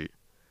报指，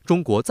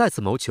中国再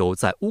次谋求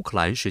在乌克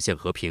兰实现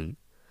和平。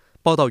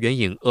报道援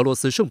引俄罗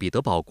斯圣彼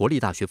得堡国立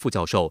大学副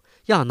教授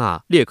亚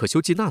娜列克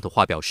修季娜的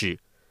话表示，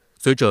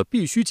随着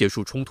必须结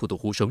束冲突的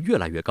呼声越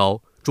来越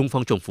高，中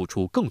方正付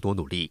出更多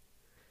努力。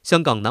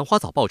香港南华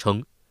早报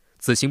称，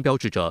此行标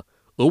志着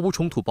俄乌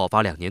冲突爆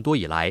发2年多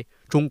以来，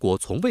中国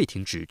从未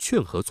停止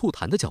劝和促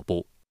谈的脚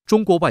步。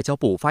中国外交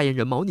部发言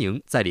人毛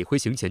宁在李辉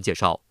行前介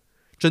绍，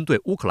针对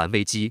乌克兰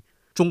危机，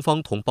中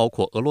方同包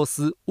括俄罗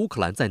斯、乌克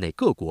兰在内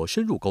各国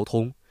深入沟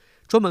通，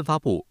专门发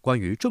布关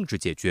于政治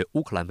解决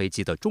乌克兰危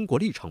机的中国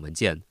立场文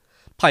件，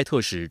派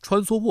特使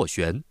穿梭斡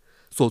旋，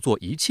所做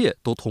一切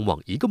都通往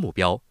一个目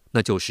标，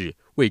那就是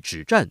为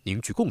止战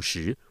凝聚共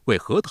识，为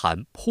和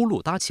谈铺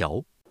路搭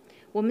桥。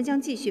我们将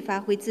继续发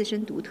挥自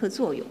身独特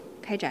作用，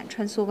开展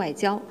穿梭外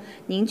交，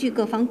凝聚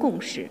各方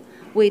共识，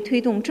为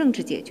推动政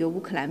治解决乌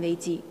克兰危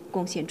机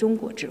贡献中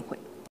国智慧。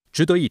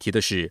值得一提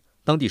的是，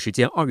当地时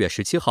间2月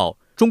17号，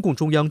中共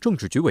中央政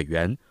治局委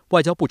员、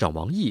外交部长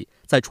王毅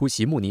在出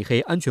席慕尼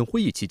黑安全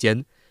会议期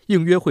间，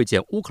应约会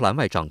见乌克兰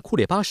外长库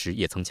列巴时，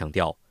也曾强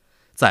调，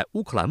在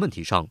乌克兰问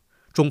题上，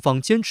中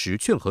方坚持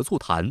劝和促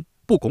谈，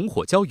不拱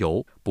火浇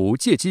油，不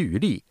借机渔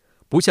利，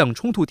不向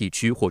冲突地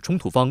区或冲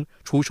突方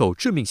出售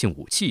致命性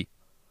武器。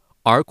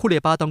而库列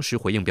巴当时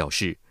回应表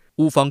示，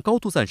乌方高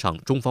度赞赏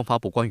中方发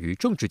布关于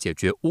政治解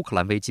决乌克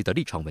兰危机的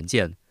立场文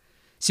件，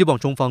希望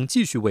中方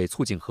继续为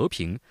促进和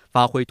平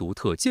发挥独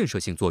特建设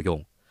性作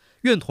用，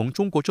愿同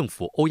中国政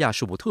府欧亚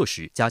事务特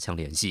使加强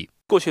联系。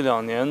过去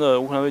2年的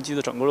乌克兰危机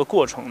的整个的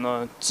过程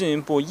呢，进一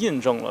步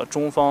印证了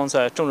中方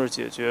在政治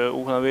解决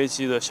乌克兰危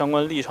机的相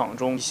关立场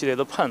中一系列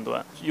的判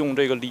断。用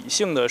这个理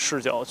性的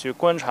视角去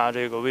观察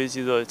这个危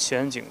机的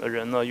前景的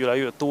人呢，越来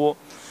越多。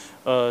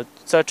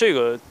在这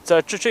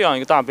样一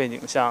个大背景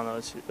下呢，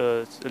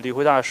李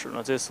辉大使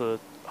呢这次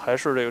还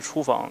是这个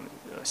出访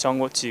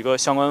几个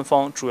相关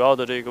方，主要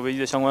的这个危机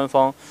的相关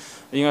方，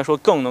应该说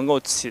更能够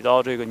起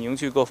到这个凝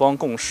聚各方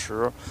共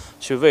识，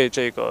去为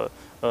这个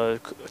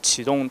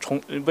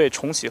为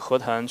重启和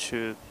谈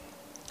去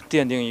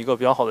奠定一个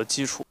比较好的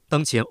基础。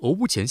当前俄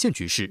乌前线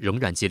局势仍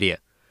然激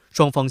烈，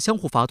双方相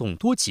互发动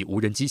多起无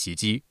人机袭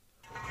击。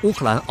乌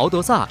克兰敖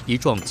德萨一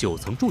幢9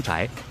层住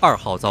宅2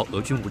号遭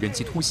俄军无人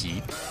机突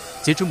袭，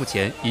截至目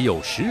前已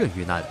有10人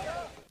遇难。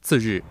次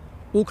日，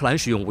乌克兰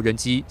使用无人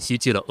机袭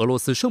击了俄罗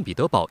斯圣彼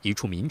得堡一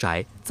处民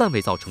宅，暂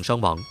未造成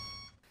伤亡。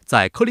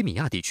在克里米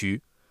亚地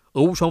区，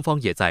俄乌双方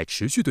也在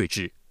持续对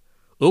峙。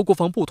俄国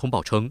防部通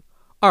报称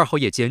，2号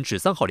夜间至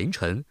3号凌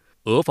晨，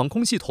俄防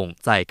空系统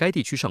在该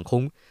地区上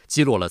空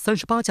击落了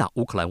38架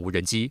乌克兰无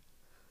人机。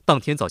当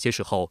天早些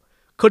时候，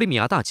克里米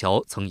亚大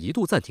桥曾一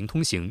度暂停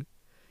通行。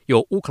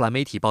有乌克兰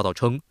媒体报道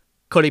称，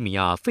克里米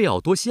亚费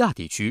奥多西亚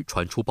地区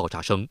传出爆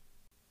炸声。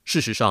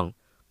事实上，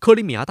克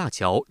里米亚大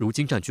桥如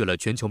今占据了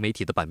全球媒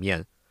体的版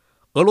面。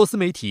俄罗斯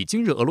媒体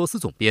今日俄罗斯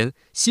总编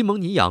西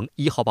蒙尼扬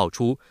1号爆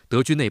出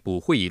德军内部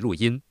会议录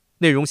音，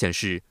内容显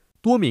示，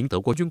多名德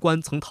国军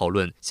官曾讨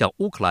论向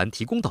乌克兰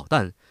提供导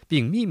弹，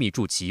并秘密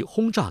助其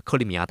轰炸克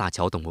里米亚大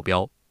桥等目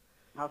标。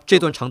这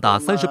段长达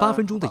38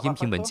分钟的音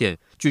频文件，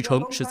据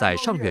称是在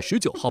上月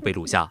19号被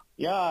录下。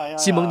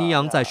西蒙尼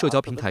扬在社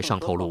交平台上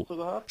透露，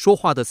说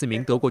话的4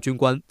名德国军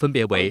官分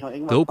别为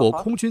德国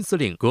空军司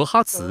令格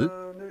哈茨、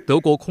德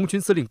国空军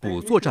司令部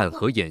作战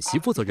和演习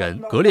负责人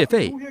格列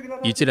费，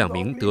以及2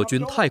名德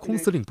军太空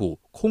司令部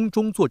空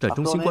中作战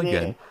中心官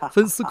员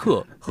芬斯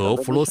克和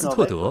弗罗斯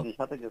特德。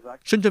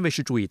深圳卫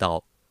视注意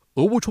到，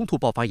俄乌冲突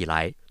爆发以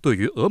来，对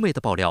于俄媒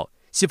的爆料，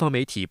西方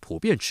媒体普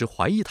遍持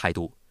怀疑态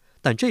度。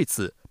但这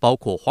次，包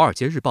括《华尔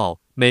街日报》、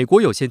美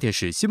国有线电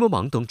视新闻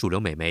网等主流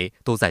美媒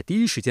都在第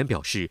一时间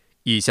表示，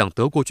已向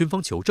德国军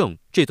方求证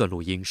这段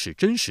录音是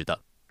真实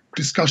的。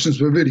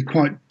Discussions were really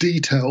quite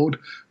detailed,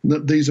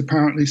 that these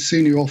apparently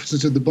senior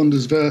officers of the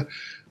Bundeswehr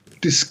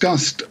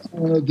discussed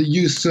the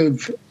use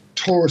of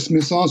Taurus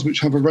missiles, which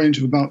have a range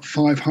of about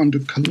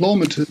 500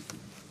 kilometers,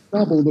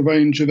 double the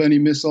range of any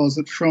missiles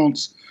that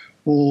France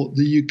or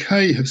the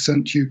UK have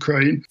sent to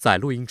Ukraine. 在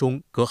录音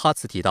中，格哈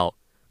茨提到，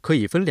可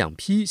以分2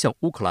批向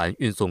乌克兰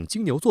运送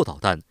金牛座导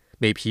弹，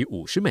每批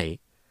50枚。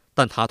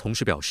但他同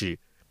时表示，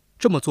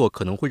这么做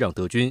可能会让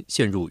德军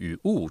陷入与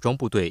乌武装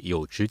部队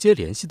有直接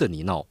联系的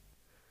泥淖。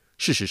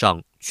事实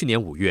上，去年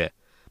5月，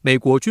美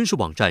国军事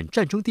网站《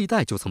战争地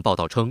带》就曾报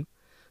道称，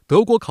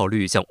德国考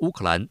虑向乌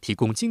克兰提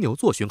供金牛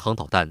座巡航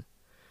导弹。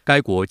该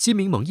国基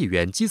民盟议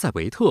员基塞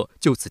维特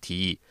就此提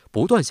议，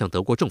不断向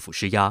德国政府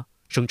施压，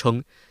声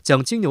称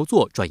将金牛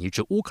座转移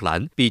至乌克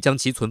兰比将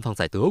其存放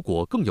在德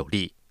国更有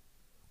利。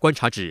观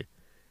察指，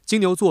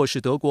金牛座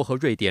是德国和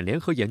瑞典联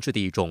合研制的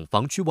一种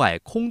防区外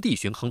空地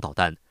巡航导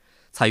弹，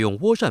采用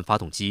涡扇发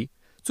动机，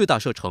最大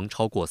射程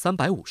超过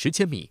350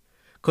千米，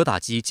可打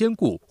击坚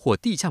固或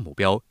地下目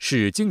标，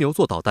是金牛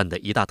座导弹的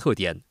一大特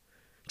点。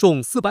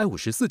重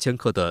454千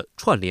克的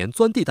串联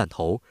钻地弹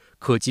头，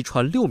可击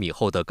穿6米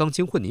厚的钢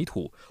筋混凝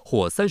土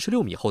或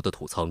36米厚的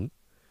土层。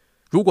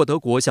如果德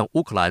国向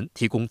乌克兰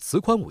提供此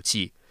款武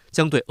器，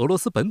将对俄罗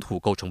斯本土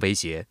构成威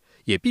胁，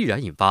也必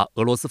然引发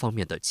俄罗斯方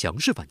面的强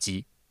势反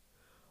击。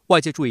外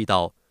界注意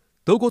到，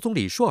德国总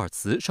理舒尔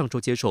茨上周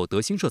接受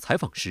德新社采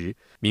访时，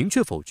明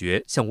确否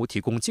决向乌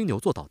提供金牛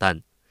座导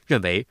弹，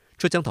认为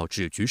这将导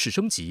致局势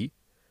升级。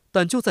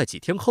但就在几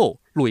天后，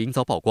录音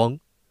遭曝光。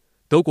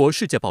德国《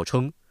世界报》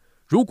称，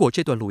如果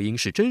这段录音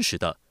是真实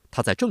的，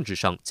它在政治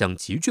上将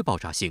极具爆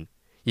炸性，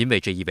因为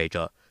这意味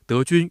着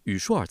德军与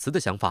舒尔茨的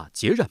想法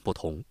截然不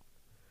同。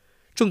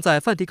正在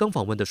梵蒂冈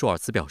访问的舒尔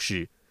茨表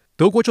示，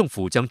德国政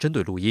府将针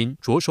对录音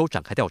着手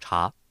展开调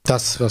查。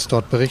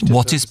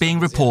What is being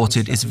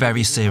reported is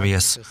very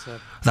serious.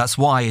 That's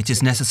why it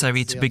is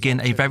necessary to begin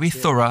a very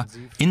thorough,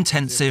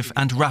 intensive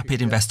and rapid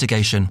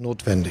investigation.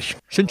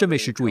 深圳卫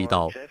视注意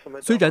到，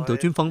虽然德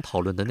军方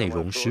讨论的内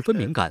容十分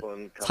敏感，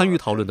参与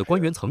讨论的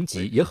官员层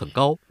级也很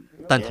高，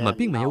但他们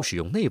并没有使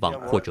用内网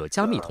或者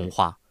加密通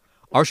话，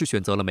而是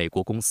选择了美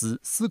国公司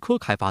思科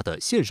开发的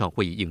线上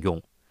会议应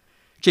用。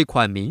这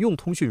款民用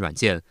通讯软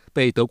件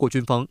被德国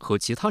军方和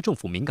其他政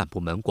府敏感部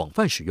门广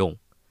泛使用。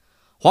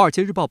《华尔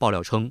街日报》爆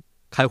料称，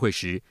开会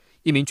时，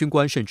一名军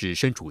官甚至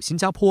身处新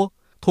加坡，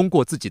通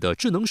过自己的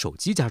智能手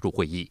机加入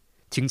会议，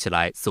听起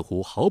来似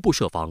乎毫不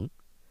设防。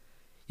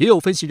也有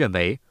分析认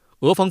为，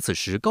俄方此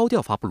时高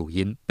调发布录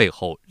音，背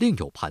后另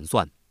有盘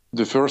算。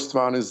The first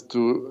one is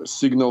to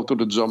signal to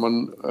the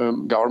German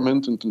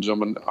government and the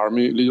German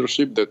army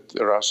leadership that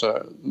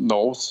Russia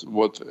knows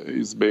what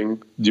is being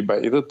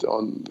debated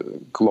on the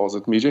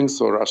closet meetings.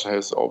 So Russia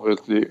has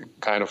obviously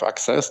kind of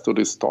access to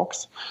these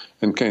talks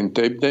and can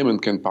tape them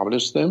and can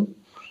publish them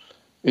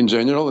in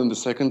general. And the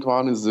second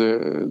one is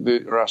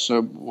that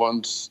Russia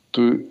wants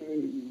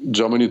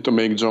Germany to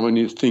make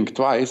Germany think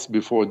twice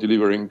before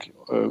delivering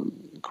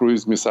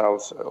cruise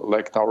missiles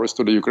like Taurus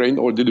to the Ukraine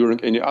or delivering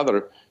any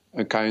other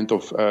kind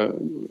of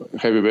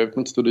heavy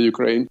weapons to the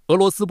Ukraine. 俄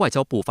罗斯外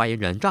交部发言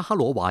人扎哈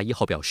罗娃1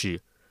号表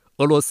示，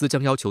俄罗斯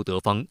将要求德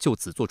方就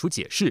此作出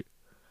解释。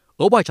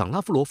俄外长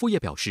拉夫罗夫也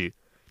表示，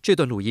这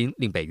段录音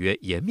令北约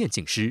颜面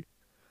尽失。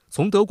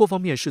从德国方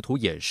面试图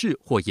掩饰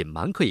或隐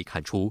瞒可以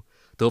看出，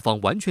德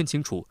方完全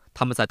清楚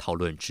他们在讨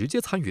论直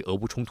接参与俄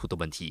乌冲突的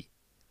问题。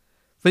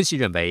分析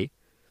认为，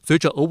随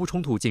着俄乌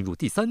冲突进入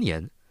第3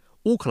年，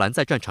乌克兰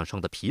在战场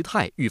上的疲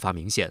态愈发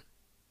明显，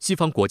西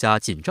方国家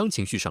紧张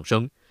情绪上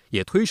升，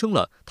也推升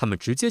了他们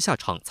直接下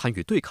场参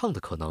与对抗的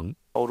可能。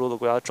欧洲的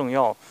国家政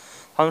要，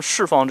他们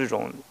释放这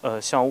种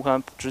向乌克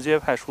兰直接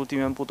派出地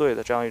面部队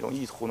的这样一种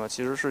意图呢，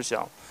其实是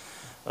想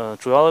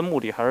主要的目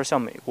的还是向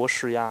美国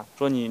施压，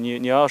说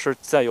你要是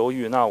再犹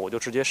豫，那我就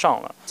直接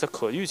上来。在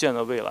可预见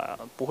的未来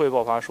不会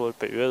爆发说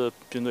北约的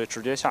军队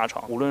直接下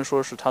场，无论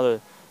说是它的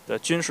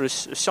军事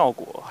效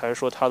果，还是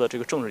说它的这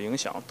个政治影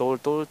响，都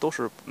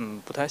是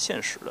不太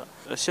现实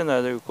的。现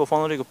在这个各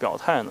方的这个表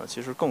态呢，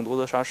其实更多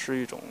的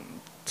是一种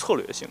策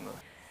略性的。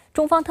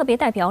中方特别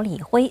代表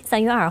李辉3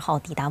月2号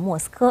抵达莫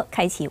斯科，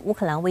开启乌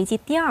克兰危机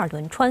第2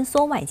轮穿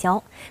梭外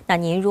交。那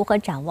您如何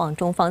展望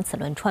中方此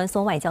轮穿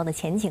梭外交的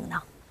前景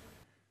呢？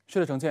是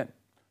的，程健，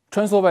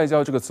穿梭外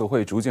交这个词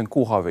汇逐渐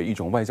固化为一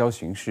种外交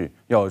形式，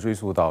要追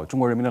溯到中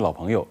国人民的老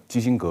朋友基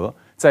辛格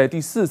在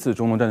第4次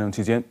中东战争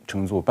期间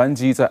乘坐班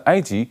机在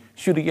埃及、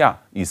叙利亚、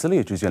以色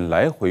列之间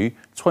来回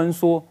穿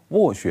梭、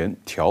斡旋、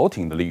调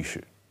停的历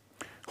史。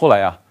后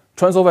来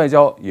穿梭外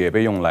交也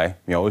被用来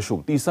描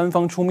述第三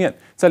方出面，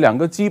在2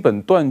个基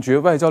本断绝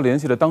外交联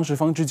系的当事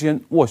方之间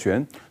斡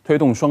旋，推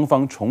动双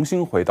方重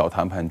新回到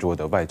谈判桌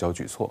的外交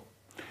举措。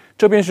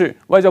这便是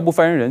外交部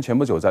发言人前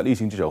不久在例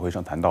行记者会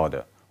上谈到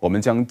的。我们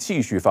将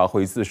继续发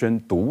挥自身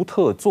独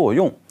特作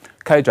用，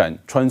开展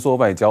穿梭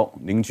外交，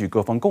凝聚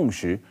各方共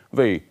识，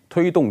为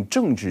推动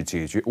政治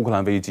解决乌克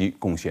兰危机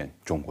贡献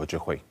中国智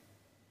慧。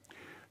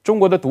中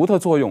国的独特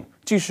作用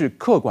既是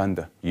客观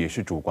的，也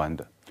是主观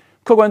的。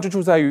客观之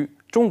处在于，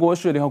中国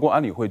是联合国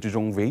安理会之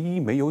中唯一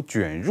没有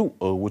卷入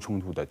俄乌冲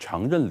突的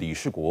常任理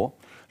事国，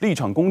立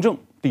场公正，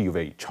地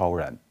位超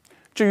然。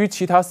至于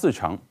其他4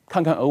场，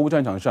看看俄乌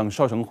战场上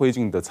烧成灰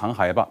烬的残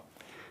骸吧。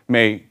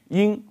美、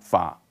英、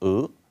法、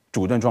俄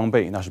主战装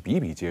备那是比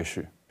比皆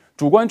是。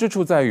主观之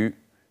处在于，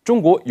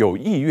中国有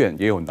意愿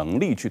也有能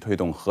力去推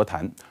动和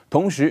谈，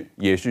同时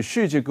也是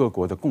世界各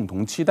国的共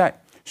同期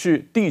待，是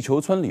地球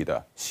村里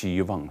的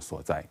希望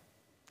所在。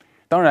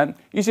当然，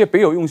一些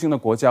别有用心的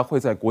国家会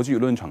在国际舆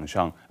论场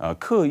上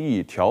刻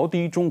意调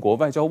低中国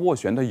外交斡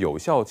旋的有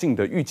效性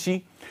的预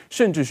期，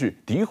甚至是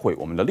诋毁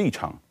我们的立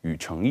场与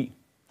诚意。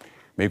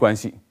没关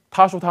系，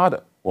他说他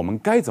的，我们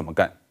该怎么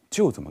干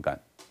就怎么干。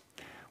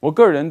我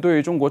个人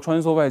对中国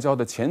穿梭外交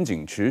的前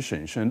景持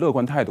审慎乐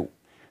观态度。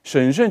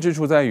审慎之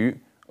处在于，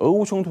俄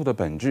乌冲突的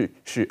本质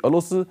是俄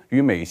罗斯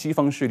与美西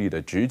方势力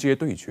的直接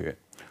对决，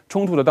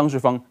冲突的当事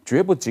方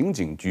绝不仅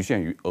仅局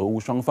限于俄乌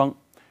双方，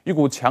一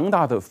股强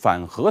大的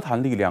反和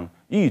谈力量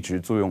一直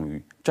作用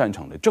于战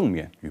场的正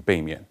面与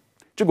背面。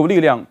这股力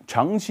量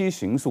长期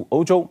形塑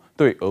欧洲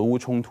对俄乌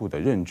冲突的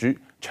认知，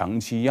长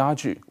期压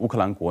制乌克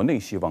兰国内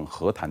希望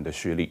和谈的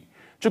势力。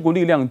这股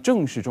力量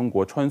正是中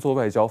国穿梭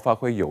外交发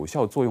挥有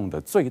效作用的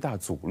最大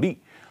阻力。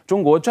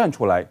中国站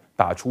出来，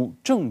打出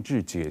政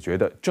治解决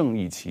的正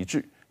义旗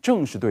帜，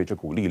正是对这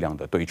股力量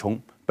的对冲，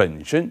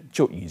本身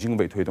就已经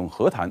为推动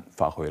和谈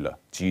发挥了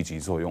积极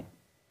作用。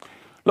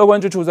乐观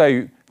之处在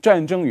于，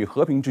战争与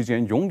和平之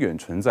间永远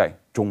存在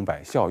钟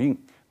摆效应，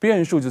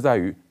变数就在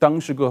于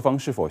当事各方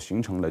是否形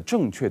成了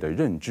正确的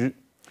认知。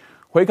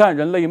回看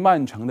人类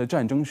漫长的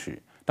战争史，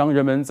当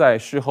人们在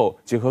事后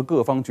结合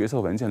各方决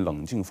策文件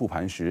冷静复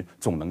盘时，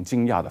总能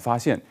惊讶地发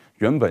现，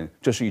原本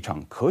这是一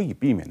场可以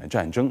避免的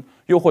战争，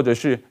又或者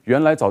是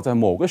原来早在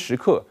某个时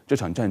刻，这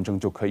场战争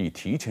就可以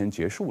提前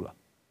结束了。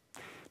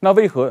那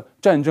为何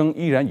战争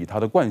依然以它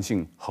的惯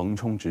性横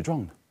冲直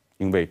撞呢？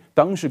因为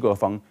当事各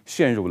方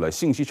陷入了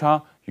信息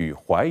差与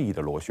怀疑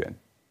的螺旋。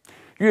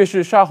越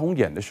是杀红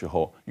眼的时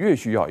候，越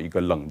需要一个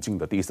冷静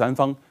的第三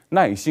方，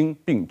耐心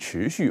并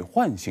持续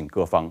唤醒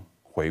各方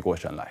回过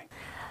神来。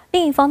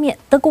另一方面，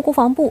德国国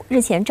防部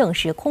日前证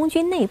实空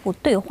军内部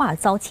对话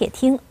遭窃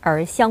听，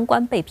而相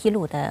关被披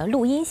露的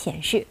录音显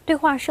示，对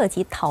话涉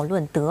及讨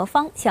论德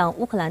方向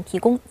乌克兰提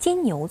供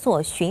金牛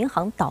座巡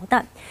航导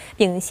弹，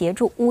并协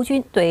助乌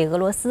军对俄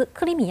罗斯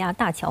克里米亚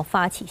大桥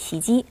发起袭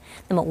击。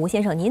那么，吴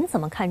先生，您怎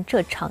么看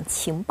这场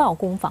情报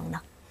攻防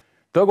呢？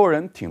德国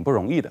人挺不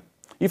容易的，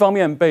一方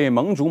面被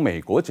盟主美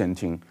国监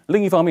听，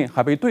另一方面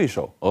还被对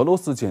手俄罗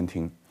斯监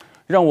听。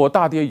让我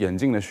大跌眼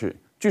镜的是，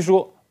据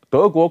说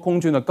德国空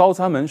军的高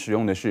参们使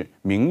用的是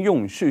民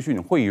用视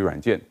讯会议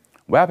软件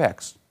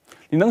Webex。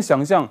你能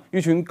想象一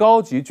群高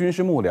级军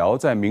事幕僚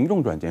在民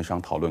用软件上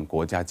讨论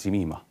国家机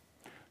密吗？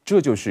这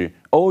就是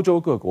欧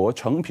洲各国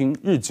承平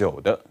日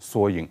久的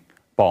缩影，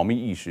保密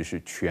意识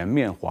是全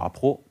面滑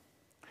坡。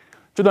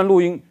这段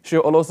录音是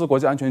由俄罗斯国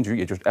家安全局，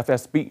也就是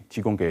FSB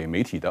提供给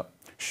媒体的，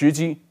时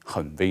机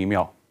很微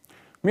妙。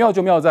妙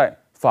就妙在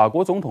法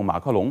国总统马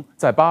克龙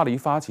在巴黎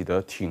发起的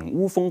挺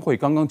乌峰会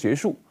刚刚结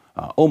束。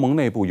欧盟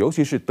内部，尤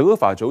其是德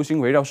法轴心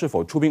围绕是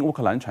否出兵乌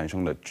克兰产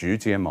生了直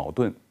接矛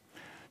盾。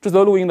这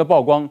则录音的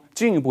曝光，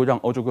进一步让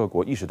欧洲各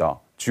国意识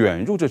到，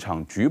卷入这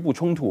场局部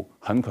冲突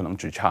很可能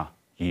只差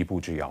一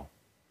步之遥。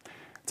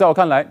在我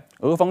看来，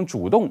俄方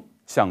主动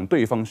向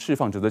对方释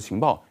放这则情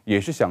报，也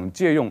是想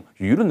借用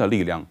舆论的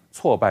力量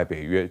挫败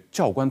北约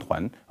教官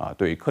团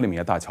对克里米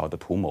亚大桥的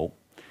图谋。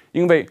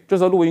因为这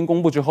则录音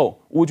公布之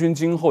后，乌军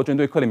今后针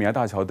对克里米亚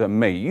大桥的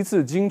每一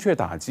次精确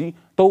打击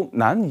都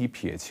难以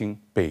撇清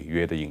北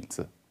约的影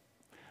子。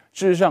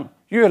事实上，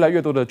越来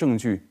越多的证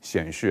据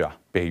显示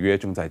北约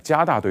正在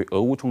加大对俄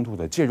乌冲突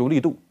的介入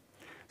力度。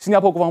新加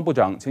坡国防部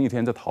长前几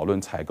天在讨论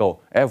采购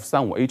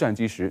F-35A 战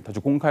机时，他就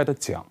公开的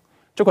讲，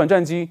这款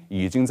战机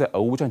已经在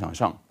俄乌战场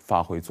上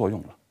发挥作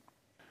用了。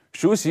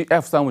熟悉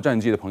F-35战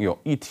机的朋友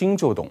一听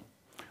就懂，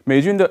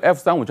美军的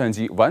F-35战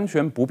机完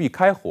全不必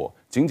开火，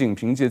仅仅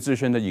凭借自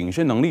身的隐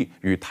身能力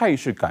与态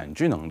势感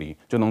知能力，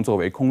就能作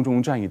为空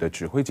中战役的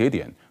指挥节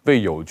点，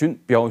为友军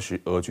标识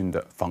俄军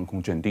的防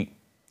空阵地。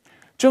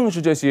正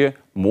是这些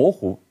模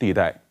糊地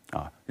带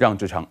让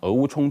这场俄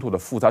乌冲突的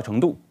复杂程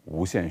度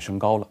无限升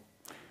高了。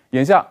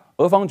眼下，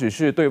俄方只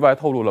是对外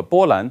透露了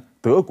波兰、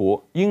德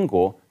国、英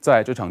国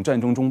在这场战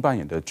争中扮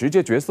演的直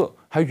接角色，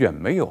还远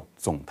没有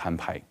总摊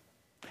牌。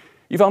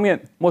一方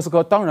面，莫斯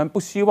科当然不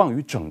希望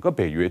与整个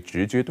北约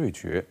直接对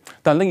决，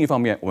但另一方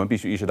面，我们必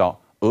须意识到，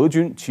俄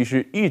军其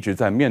实一直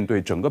在面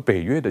对整个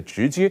北约的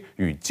直接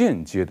与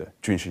间接的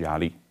军事压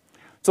力。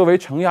作为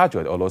承压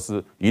者的俄罗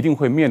斯一定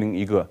会面临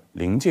一个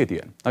临界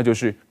点，那就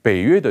是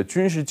北约的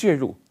军事介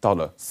入到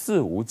了肆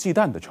无忌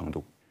惮的程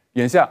度。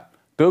眼下，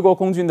德国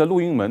空军的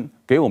录音门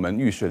给我们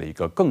预示了一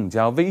个更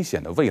加危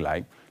险的未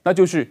来，那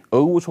就是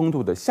俄乌冲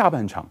突的下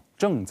半场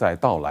正在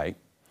到来。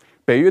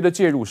北约的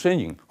介入身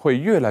影会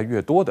越来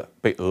越多地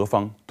被俄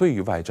方对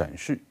外展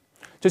示，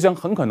这将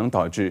很可能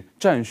导致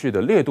战事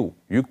的烈度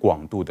与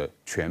广度的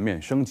全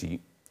面升级。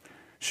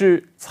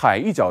是踩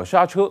一脚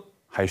刹车，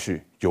还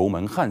是油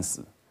门焊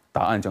死？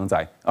答案将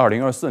在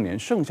2024年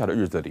剩下的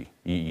日子里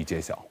一一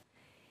揭晓。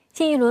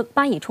新一轮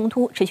巴以冲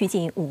突持续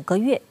近5个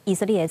月，以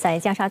色列在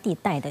加沙地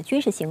带的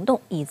军事行动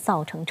已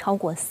造成超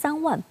过3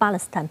万巴勒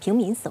斯坦平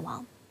民死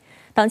亡。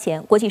当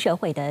前国际社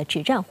会的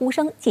止战呼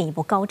声进一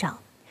步高涨。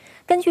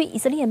根据以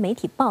色列媒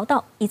体报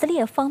道，以色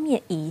列方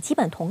面已基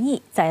本同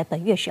意在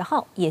本月10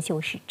号，也就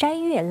是斋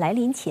月来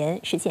临前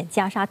实现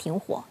加沙停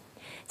火。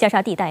加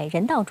沙地带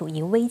人道主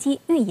义危机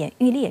愈演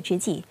愈烈之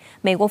际，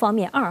美国方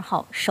面2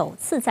号首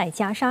次在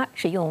加沙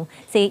使用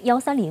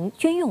C-130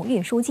军用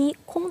运输机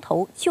空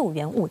投救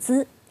援物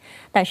资，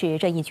但是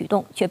这一举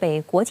动却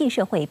被国际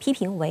社会批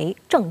评为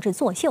政治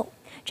作秀，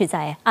旨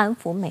在安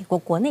抚美国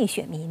国内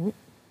选民。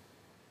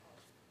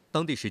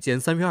当地时间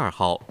3月2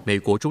号，美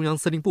国中央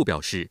司令部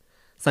表示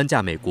，3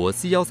架美国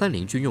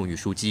C-130军用运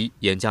输机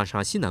沿加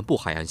沙西南部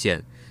海岸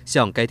线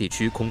向该地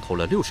区空投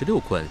了66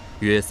捆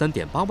约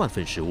3.8万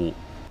份食物，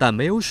但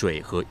没有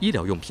水和医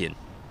疗用品。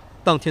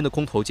当天的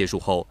空投结束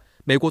后，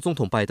美国总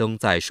统拜登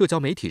在社交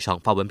媒体上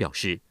发文表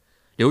示，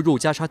流入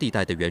加沙地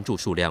带的援助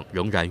数量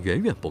仍然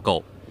远远不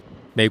够，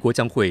美国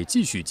将会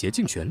继续竭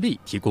尽全力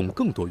提供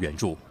更多援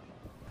助。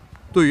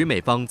对于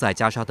美方在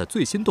加沙的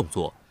最新动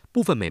作，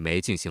部分美媒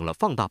进行了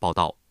放大报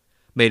道。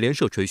美联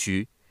社吹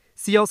嘘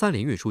，C-130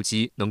运输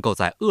机能够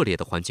在恶劣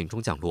的环境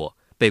中降落，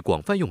被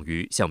广泛用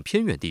于向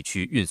偏远地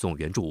区运送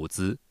援助物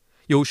资。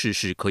优势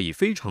是可以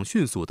非常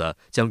迅速地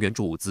将援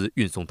助物资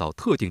运送到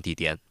特定地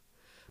点。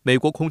美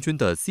国空军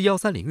的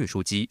C-130运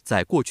输机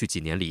在过去几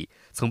年里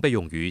曾被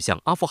用于向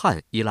阿富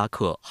汗、伊拉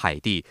克、海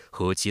地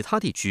和其他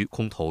地区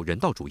空投人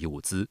道主义物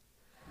资。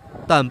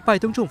但拜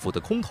登政府的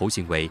空投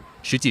行为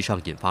实际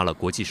上引发了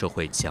国际社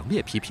会强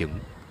烈批评。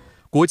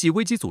国际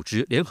危机组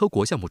织联合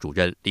国项目主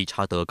任理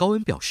查德·高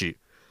恩表示，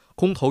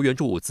空投援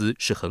助物资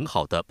是很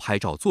好的拍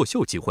照作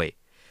秀机会，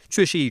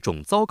却是一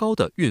种糟糕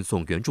的运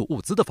送援助物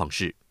资的方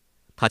式。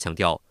他强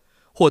调，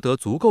获得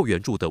足够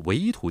援助的唯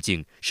一途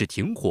径是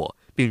停火，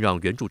并让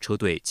援助车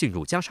队进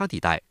入加沙地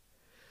带。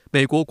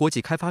美国国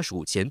际开发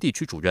署前地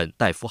区主任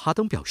戴夫·哈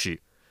登表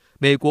示，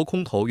美国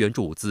空投援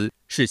助物资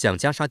是向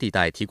加沙地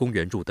带提供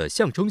援助的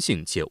象征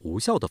性且无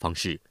效的方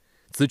式，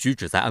此举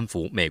旨在安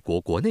抚美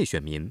国国内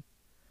选民。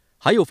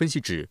还有分析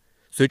指，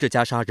随着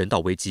加沙人道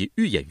危机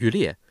愈演愈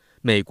烈，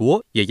美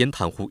国也因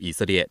袒护以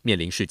色列面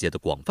临世界的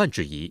广泛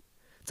质疑。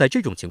在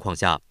这种情况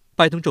下，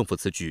拜登政府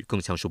此举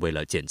更像是为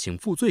了减轻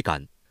负罪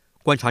感。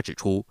观察指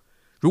出，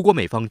如果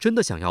美方真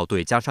的想要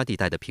对加沙地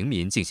带的平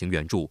民进行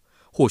援助，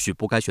或许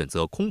不该选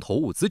择空投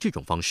物资这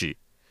种方式。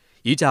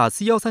一架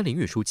C-130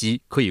运输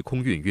机可以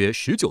空运约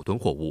19吨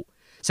货物，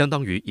相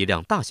当于一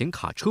辆大型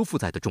卡车负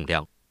载的重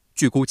量。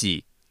据估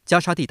计，加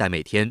沙地带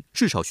每天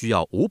至少需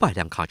要500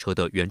辆卡车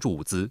的援助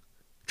物资。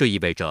这意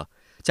味着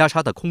加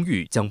沙的空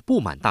域将布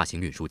满大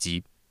型运输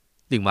机。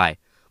另外，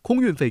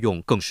空运费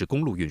用更是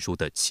公路运输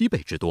的7倍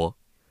之多。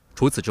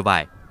除此之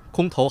外，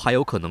空投还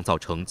有可能造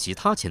成其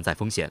他潜在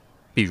风险，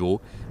比如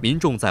民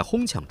众在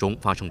哄抢中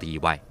发生的意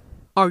外。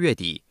2月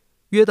底，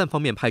约旦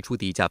方面派出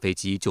的一架飞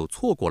机就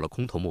错过了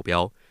空投目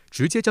标，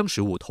直接将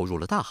食物投入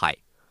了大海。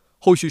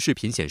后续视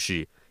频显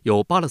示，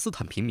有巴勒斯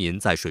坦平民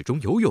在水中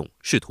游泳，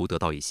试图得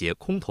到一些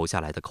空投下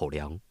来的口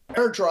粮。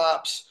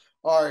Airdrops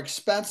are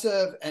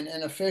expensive and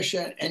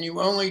inefficient, and you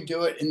only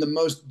do it in the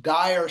most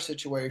dire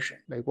situation.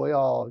 美国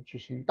要举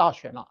行大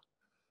选了，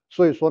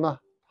所以说呢，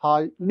他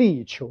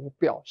力求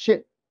表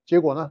现，结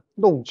果呢，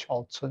弄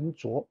巧成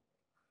拙。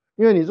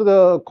因为你这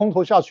个空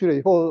投下去了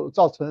以后，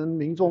造成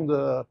民众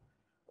的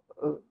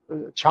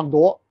抢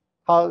夺，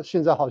他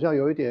现在好像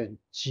有一点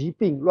疾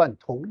病乱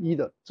投医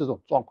的这种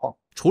状况。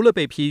除了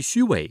被批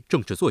虚伪、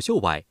政治作秀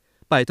外，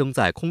拜登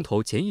在空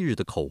投前一日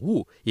的口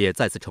误也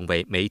再次成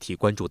为媒体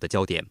关注的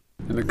焦点。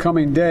In the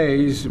coming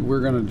days,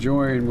 we're going to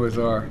join with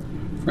our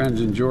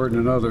friends in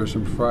Jordan and others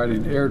in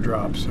providing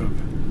airdrops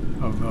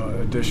of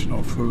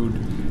additional food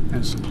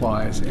and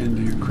supplies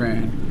into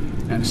Ukraine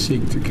and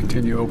seek to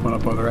continue to open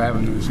up other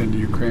avenues into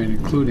Ukraine,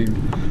 including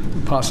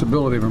the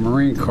possibility of a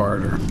Marine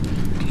corridor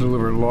to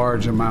deliver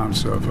large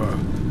amounts of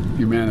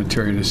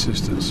humanitarian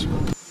assistance.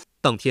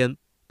 当天，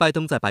拜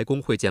登在白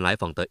宫会见来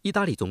访的意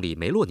大利总理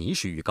梅洛尼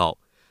时预告，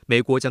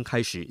美国将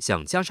开始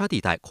向加沙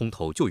地带空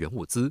投救援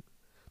物资，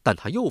但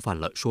他又犯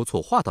了说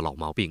错话的老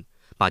毛病，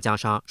把加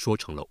沙说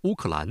成了乌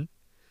克兰。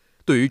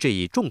对于这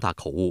一重大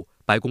口误，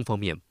白宫方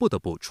面不得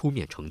不出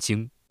面澄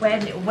清。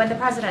When the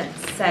president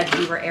said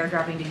we were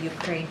airdropping to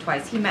Ukraine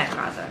twice, he meant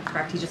Gaza,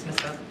 correct? He just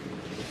misspoke.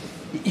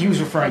 He was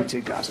referring to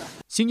Gaza.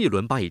 新一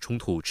轮巴以冲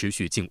突持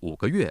续近5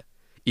个月，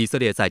以色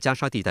列在加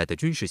沙地带的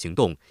军事行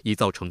动已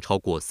造成超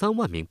过3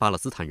万名巴勒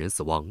斯坦人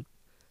死亡。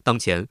当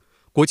前，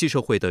国际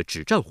社会的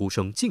止战呼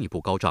声进一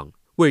步高涨，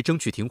为争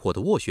取停火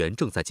的斡旋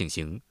正在进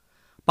行。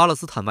巴勒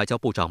斯坦外交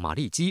部长马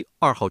利基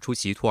2号出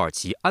席土耳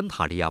其安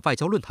塔利亚外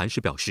交论坛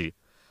时表示，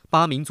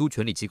巴民族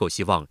权力机构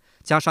希望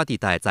加沙地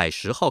带在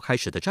10号开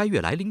始的斋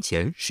月来临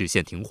前实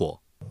现停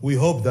火。We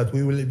hope that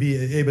we will be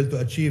able to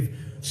achieve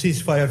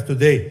ceasefire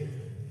today,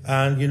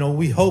 and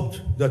we hoped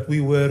that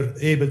we were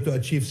able to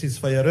achieve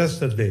ceasefire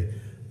yesterday,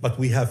 but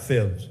we have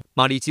failed.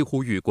 马利基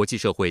呼吁国际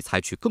社会采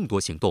取更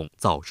多行动，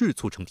早日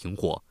促成停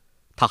火。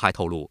他还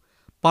透露，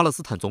巴勒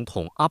斯坦总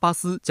统阿巴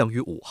斯将于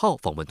5号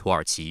访问土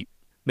耳其。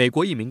美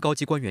国一名高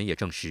级官员也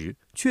证实，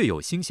确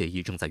有新协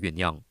议正在酝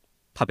酿。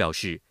他表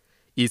示，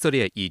以色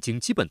列已经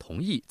基本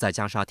同意在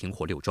加沙停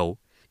火6周，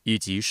以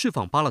及释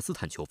放巴勒斯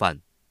坦囚犯。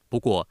不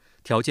过，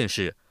条件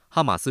是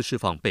哈马斯释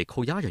放被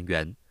扣押人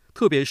员，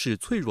特别是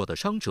脆弱的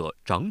伤者、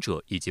长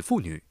者以及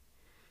妇女。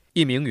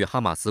一名与哈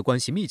马斯关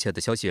系密切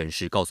的消息人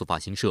士告诉法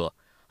新社，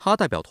哈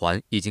代表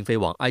团已经飞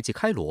往埃及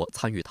开罗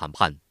参与谈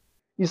判。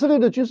以色列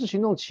的军事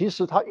行动其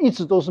实它一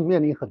直都是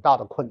面临很大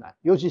的困难，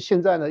尤其现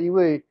在呢，因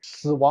为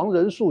死亡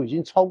人数已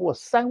经超过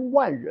3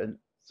万人，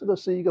这个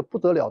是一个不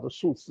得了的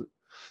数字，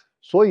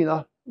所以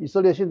呢，以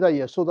色列现在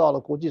也受到了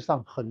国际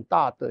上很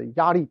大的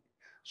压力，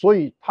所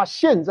以它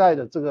现在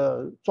的这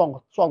个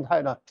状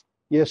态呢，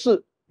也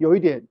是有一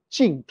点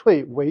进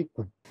退维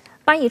谷。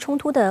巴以冲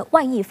突的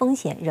外溢风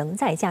险仍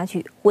在加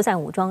剧，胡塞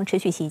武装持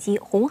续袭击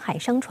红海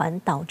商船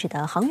导致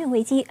的航运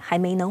危机还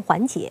没能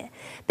缓解。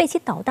被其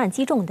导弹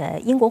击中的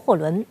英国货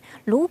轮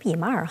卢比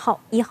马尔号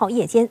1号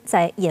夜间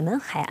在也门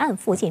海岸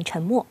附近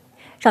沉没，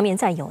上面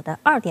载有的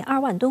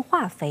2.2万吨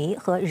化肥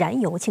和燃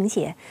油倾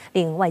泻，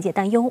令外界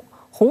担忧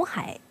红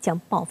海将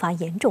爆发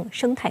严重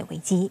生态危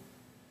机。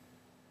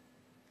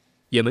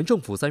也门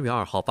政府3月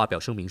2号发表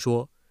声明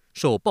说，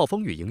受暴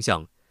风雨影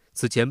响，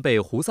此前被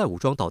胡塞武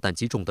装导弹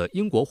击中的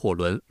英国货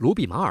轮卢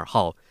比马尔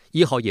号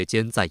1号夜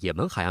间在也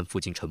门海岸附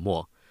近沉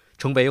没，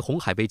成为红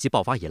海危机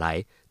爆发以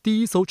来第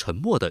一艘沉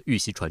没的遇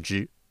袭船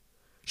只。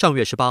上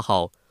月18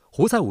号，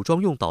胡塞武装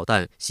用导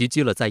弹袭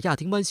击了在亚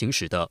丁湾行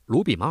驶的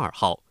卢比马尔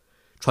号，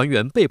船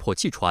员被迫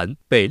弃船，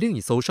被另一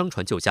艘商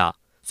船救下，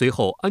随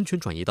后安全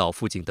转移到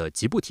附近的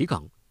吉布提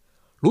港。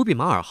卢比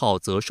马尔号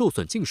则受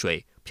损进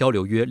水，漂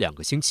流约2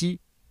个星期。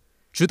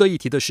值得一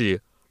提的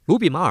是，卢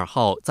比马尔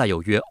号载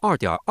有约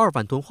2.2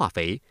万吨化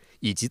肥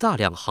以及大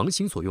量航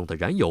行所用的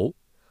燃油，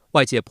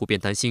外界普遍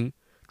担心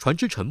船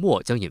只沉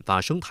没将引发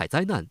生态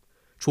灾难。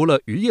除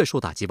了渔业受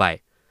打击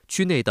外，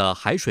区内的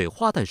海水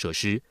化淡设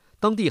施、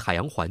当地海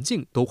洋环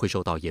境都会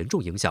受到严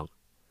重影响。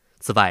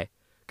此外，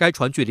该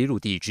船距离陆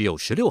地只有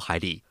16海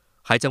里，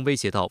还将威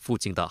胁到附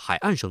近的海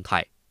岸生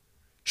态。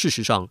事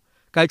实上，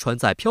该船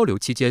在漂流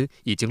期间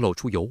已经漏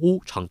出油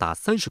污长达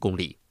30公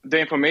里。The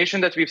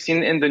information that we've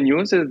seen in the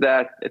news is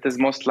that it is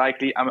most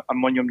likely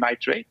ammonium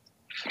nitrate,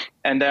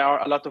 and there are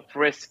a lot of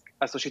risks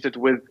associated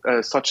with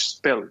such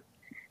spill.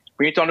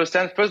 We need to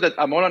understand first that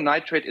ammonium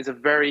nitrate is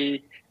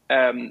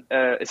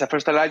it's a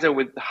fertilizer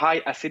with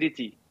high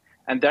acidity,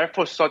 and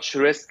therefore such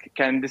risk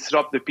can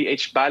disrupt the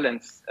pH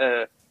balance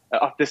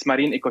of this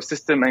marine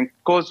ecosystem and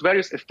cause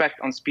various effects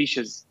on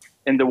species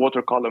in the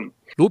water column.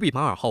 卢比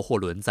马尔号货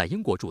轮在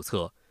英国注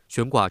册，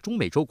悬挂中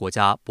美洲国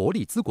家伯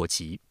利兹国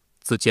旗。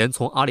此前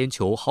从阿联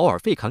酋豪尔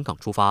费坎港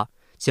出发，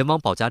前往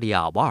保加利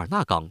亚瓦尔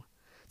纳港，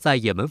在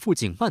也门附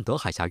近曼德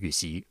海峡遇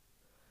袭。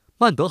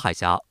曼德海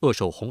峡扼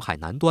守红海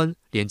南端，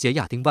连接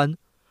亚丁湾；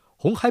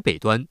红海北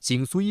端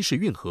经苏伊士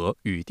运河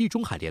与地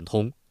中海连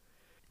通。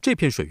这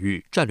片水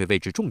域战略位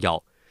置重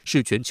要，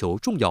是全球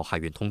重要海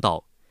运通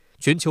道，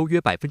全球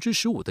约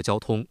15%的交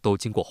通都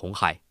经过红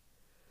海。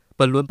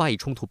本轮巴以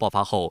冲突爆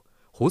发后，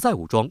胡塞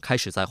武装开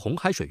始在红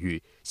海水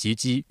域袭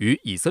击与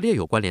以色列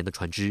有关联的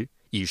船只，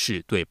以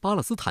示对巴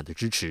勒斯坦的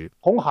支持。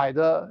红海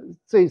的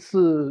这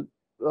次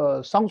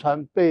商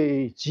船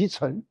被击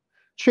沉，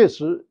确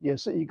实也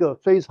是一个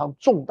非常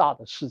重大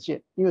的事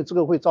件，因为这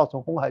个会造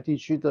成红海地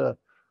区的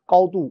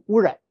高度污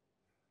染。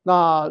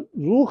那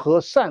如何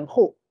善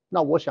后？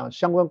那我想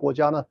相关国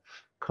家呢，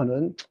可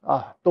能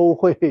都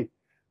会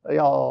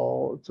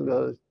要这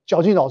个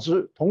绞尽脑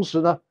汁。同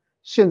时呢，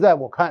现在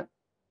我看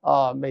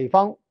美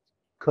方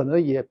可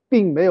能也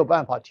并没有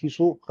办法提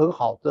出很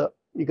好的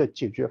一个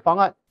解决方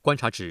案。观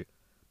察指，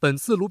本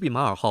次卢比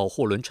马尔号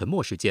货轮沉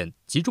没事件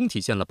集中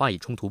体现了巴以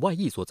冲突外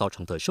溢所造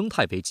成的生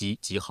态危机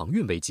及航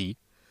运危机。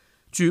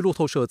据路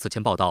透社此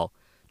前报道，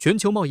全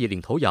球贸易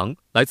领头羊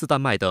来自丹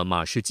麦的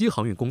马士基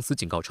航运公司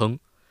警告称，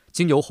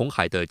经由红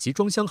海的集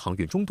装箱航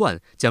运中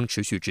断将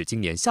持续至今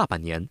年下半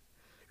年，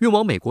运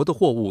往美国的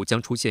货物将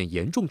出现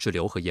严重滞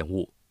留和延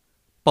误。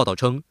报道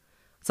称，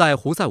在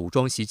胡塞武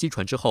装袭击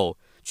船之后，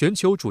全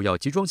球主要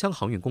集装箱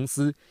航运公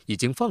司已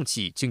经放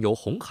弃经由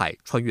红海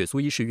穿越苏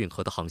伊士运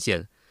河的航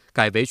线，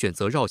改为选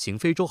择绕行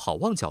非洲好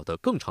望角的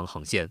更长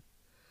航线。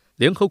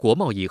联合国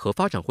贸易和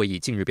发展会议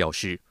近日表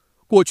示，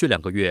过去2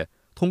个月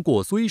通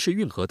过苏伊士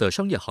运河的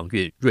商业航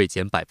运锐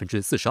减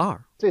42%。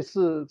这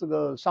次这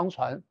个商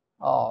船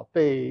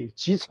被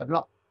击沉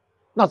了，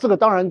那这个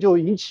当然就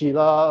引起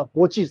了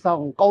国际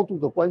上高度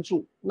的关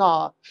注。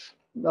那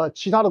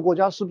其他的国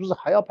家是不是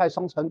还要派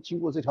商船经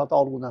过这条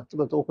道路呢？这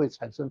个都会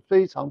产生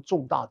非常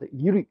重大的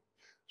疑虑。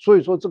所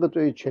以说，这个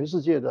对全世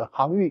界的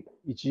航运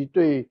以及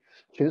对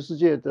全世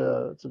界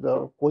的这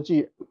个国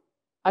际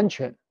安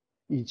全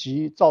以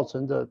及造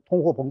成的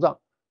通货膨胀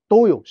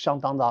都有相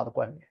当大的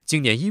关联。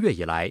今年1月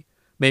以来，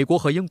美国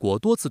和英国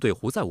多次对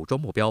胡塞武装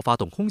目标发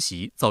动空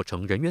袭，造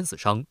成人员死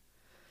伤。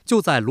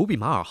就在卢比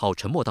马尔号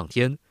沉没当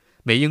天，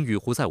美英与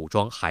胡塞武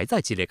装还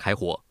在激烈开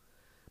火。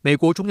美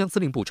国中央司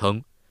令部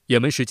称，也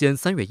门时间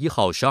3月1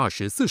号12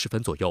时40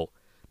分左右，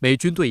美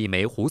军对一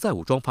枚胡塞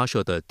武装发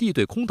射的地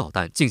对空导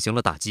弹进行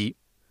了打击。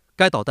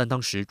该导弹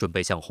当时准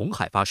备向红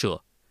海发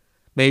射。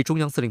美中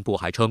央司令部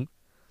还称，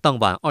当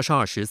晚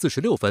22时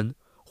46分，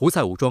胡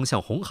塞武装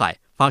向红海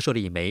发射了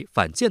一枚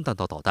反舰弹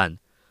道导弹，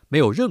没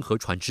有任何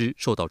船只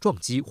受到撞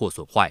击或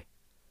损坏。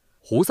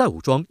胡塞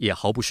武装也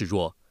毫不示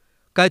弱。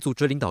该组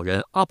织领导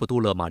人阿卜杜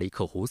勒·马利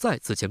克·胡塞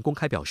此前公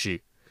开表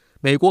示，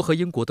美国和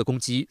英国的攻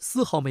击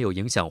丝毫没有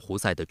影响胡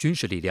塞的军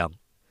事力量，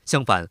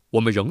相反，我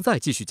们仍在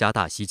继续加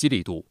大袭击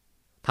力度。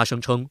他声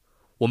称，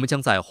我们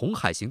将在红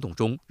海行动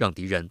中让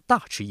敌人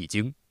大吃一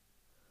惊。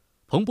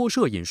彭博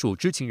社引述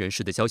知情人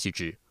士的消息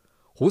指，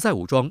胡塞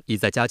武装已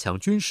在加强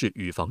军事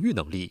与防御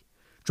能力，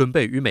准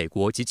备与美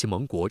国及其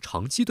盟国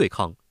长期对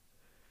抗。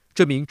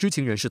这名知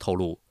情人士透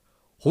露，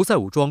胡塞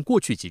武装过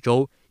去几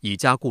周已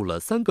加固了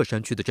3个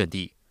山区的阵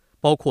地，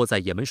包括在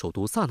也门首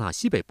都萨那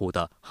西北部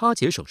的哈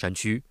杰省山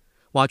区，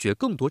挖掘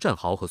更多战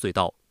壕和隧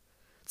道。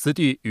此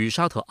地与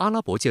沙特阿拉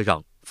伯接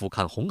壤，俯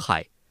瞰红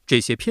海，这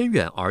些偏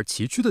远而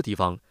崎岖的地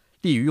方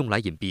利于用来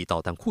隐蔽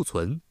导弹库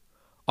存。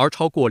而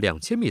超过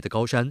2000米的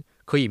高山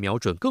可以瞄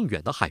准更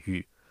远的海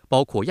域，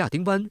包括亚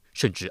丁湾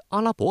甚至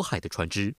阿拉伯海的船只。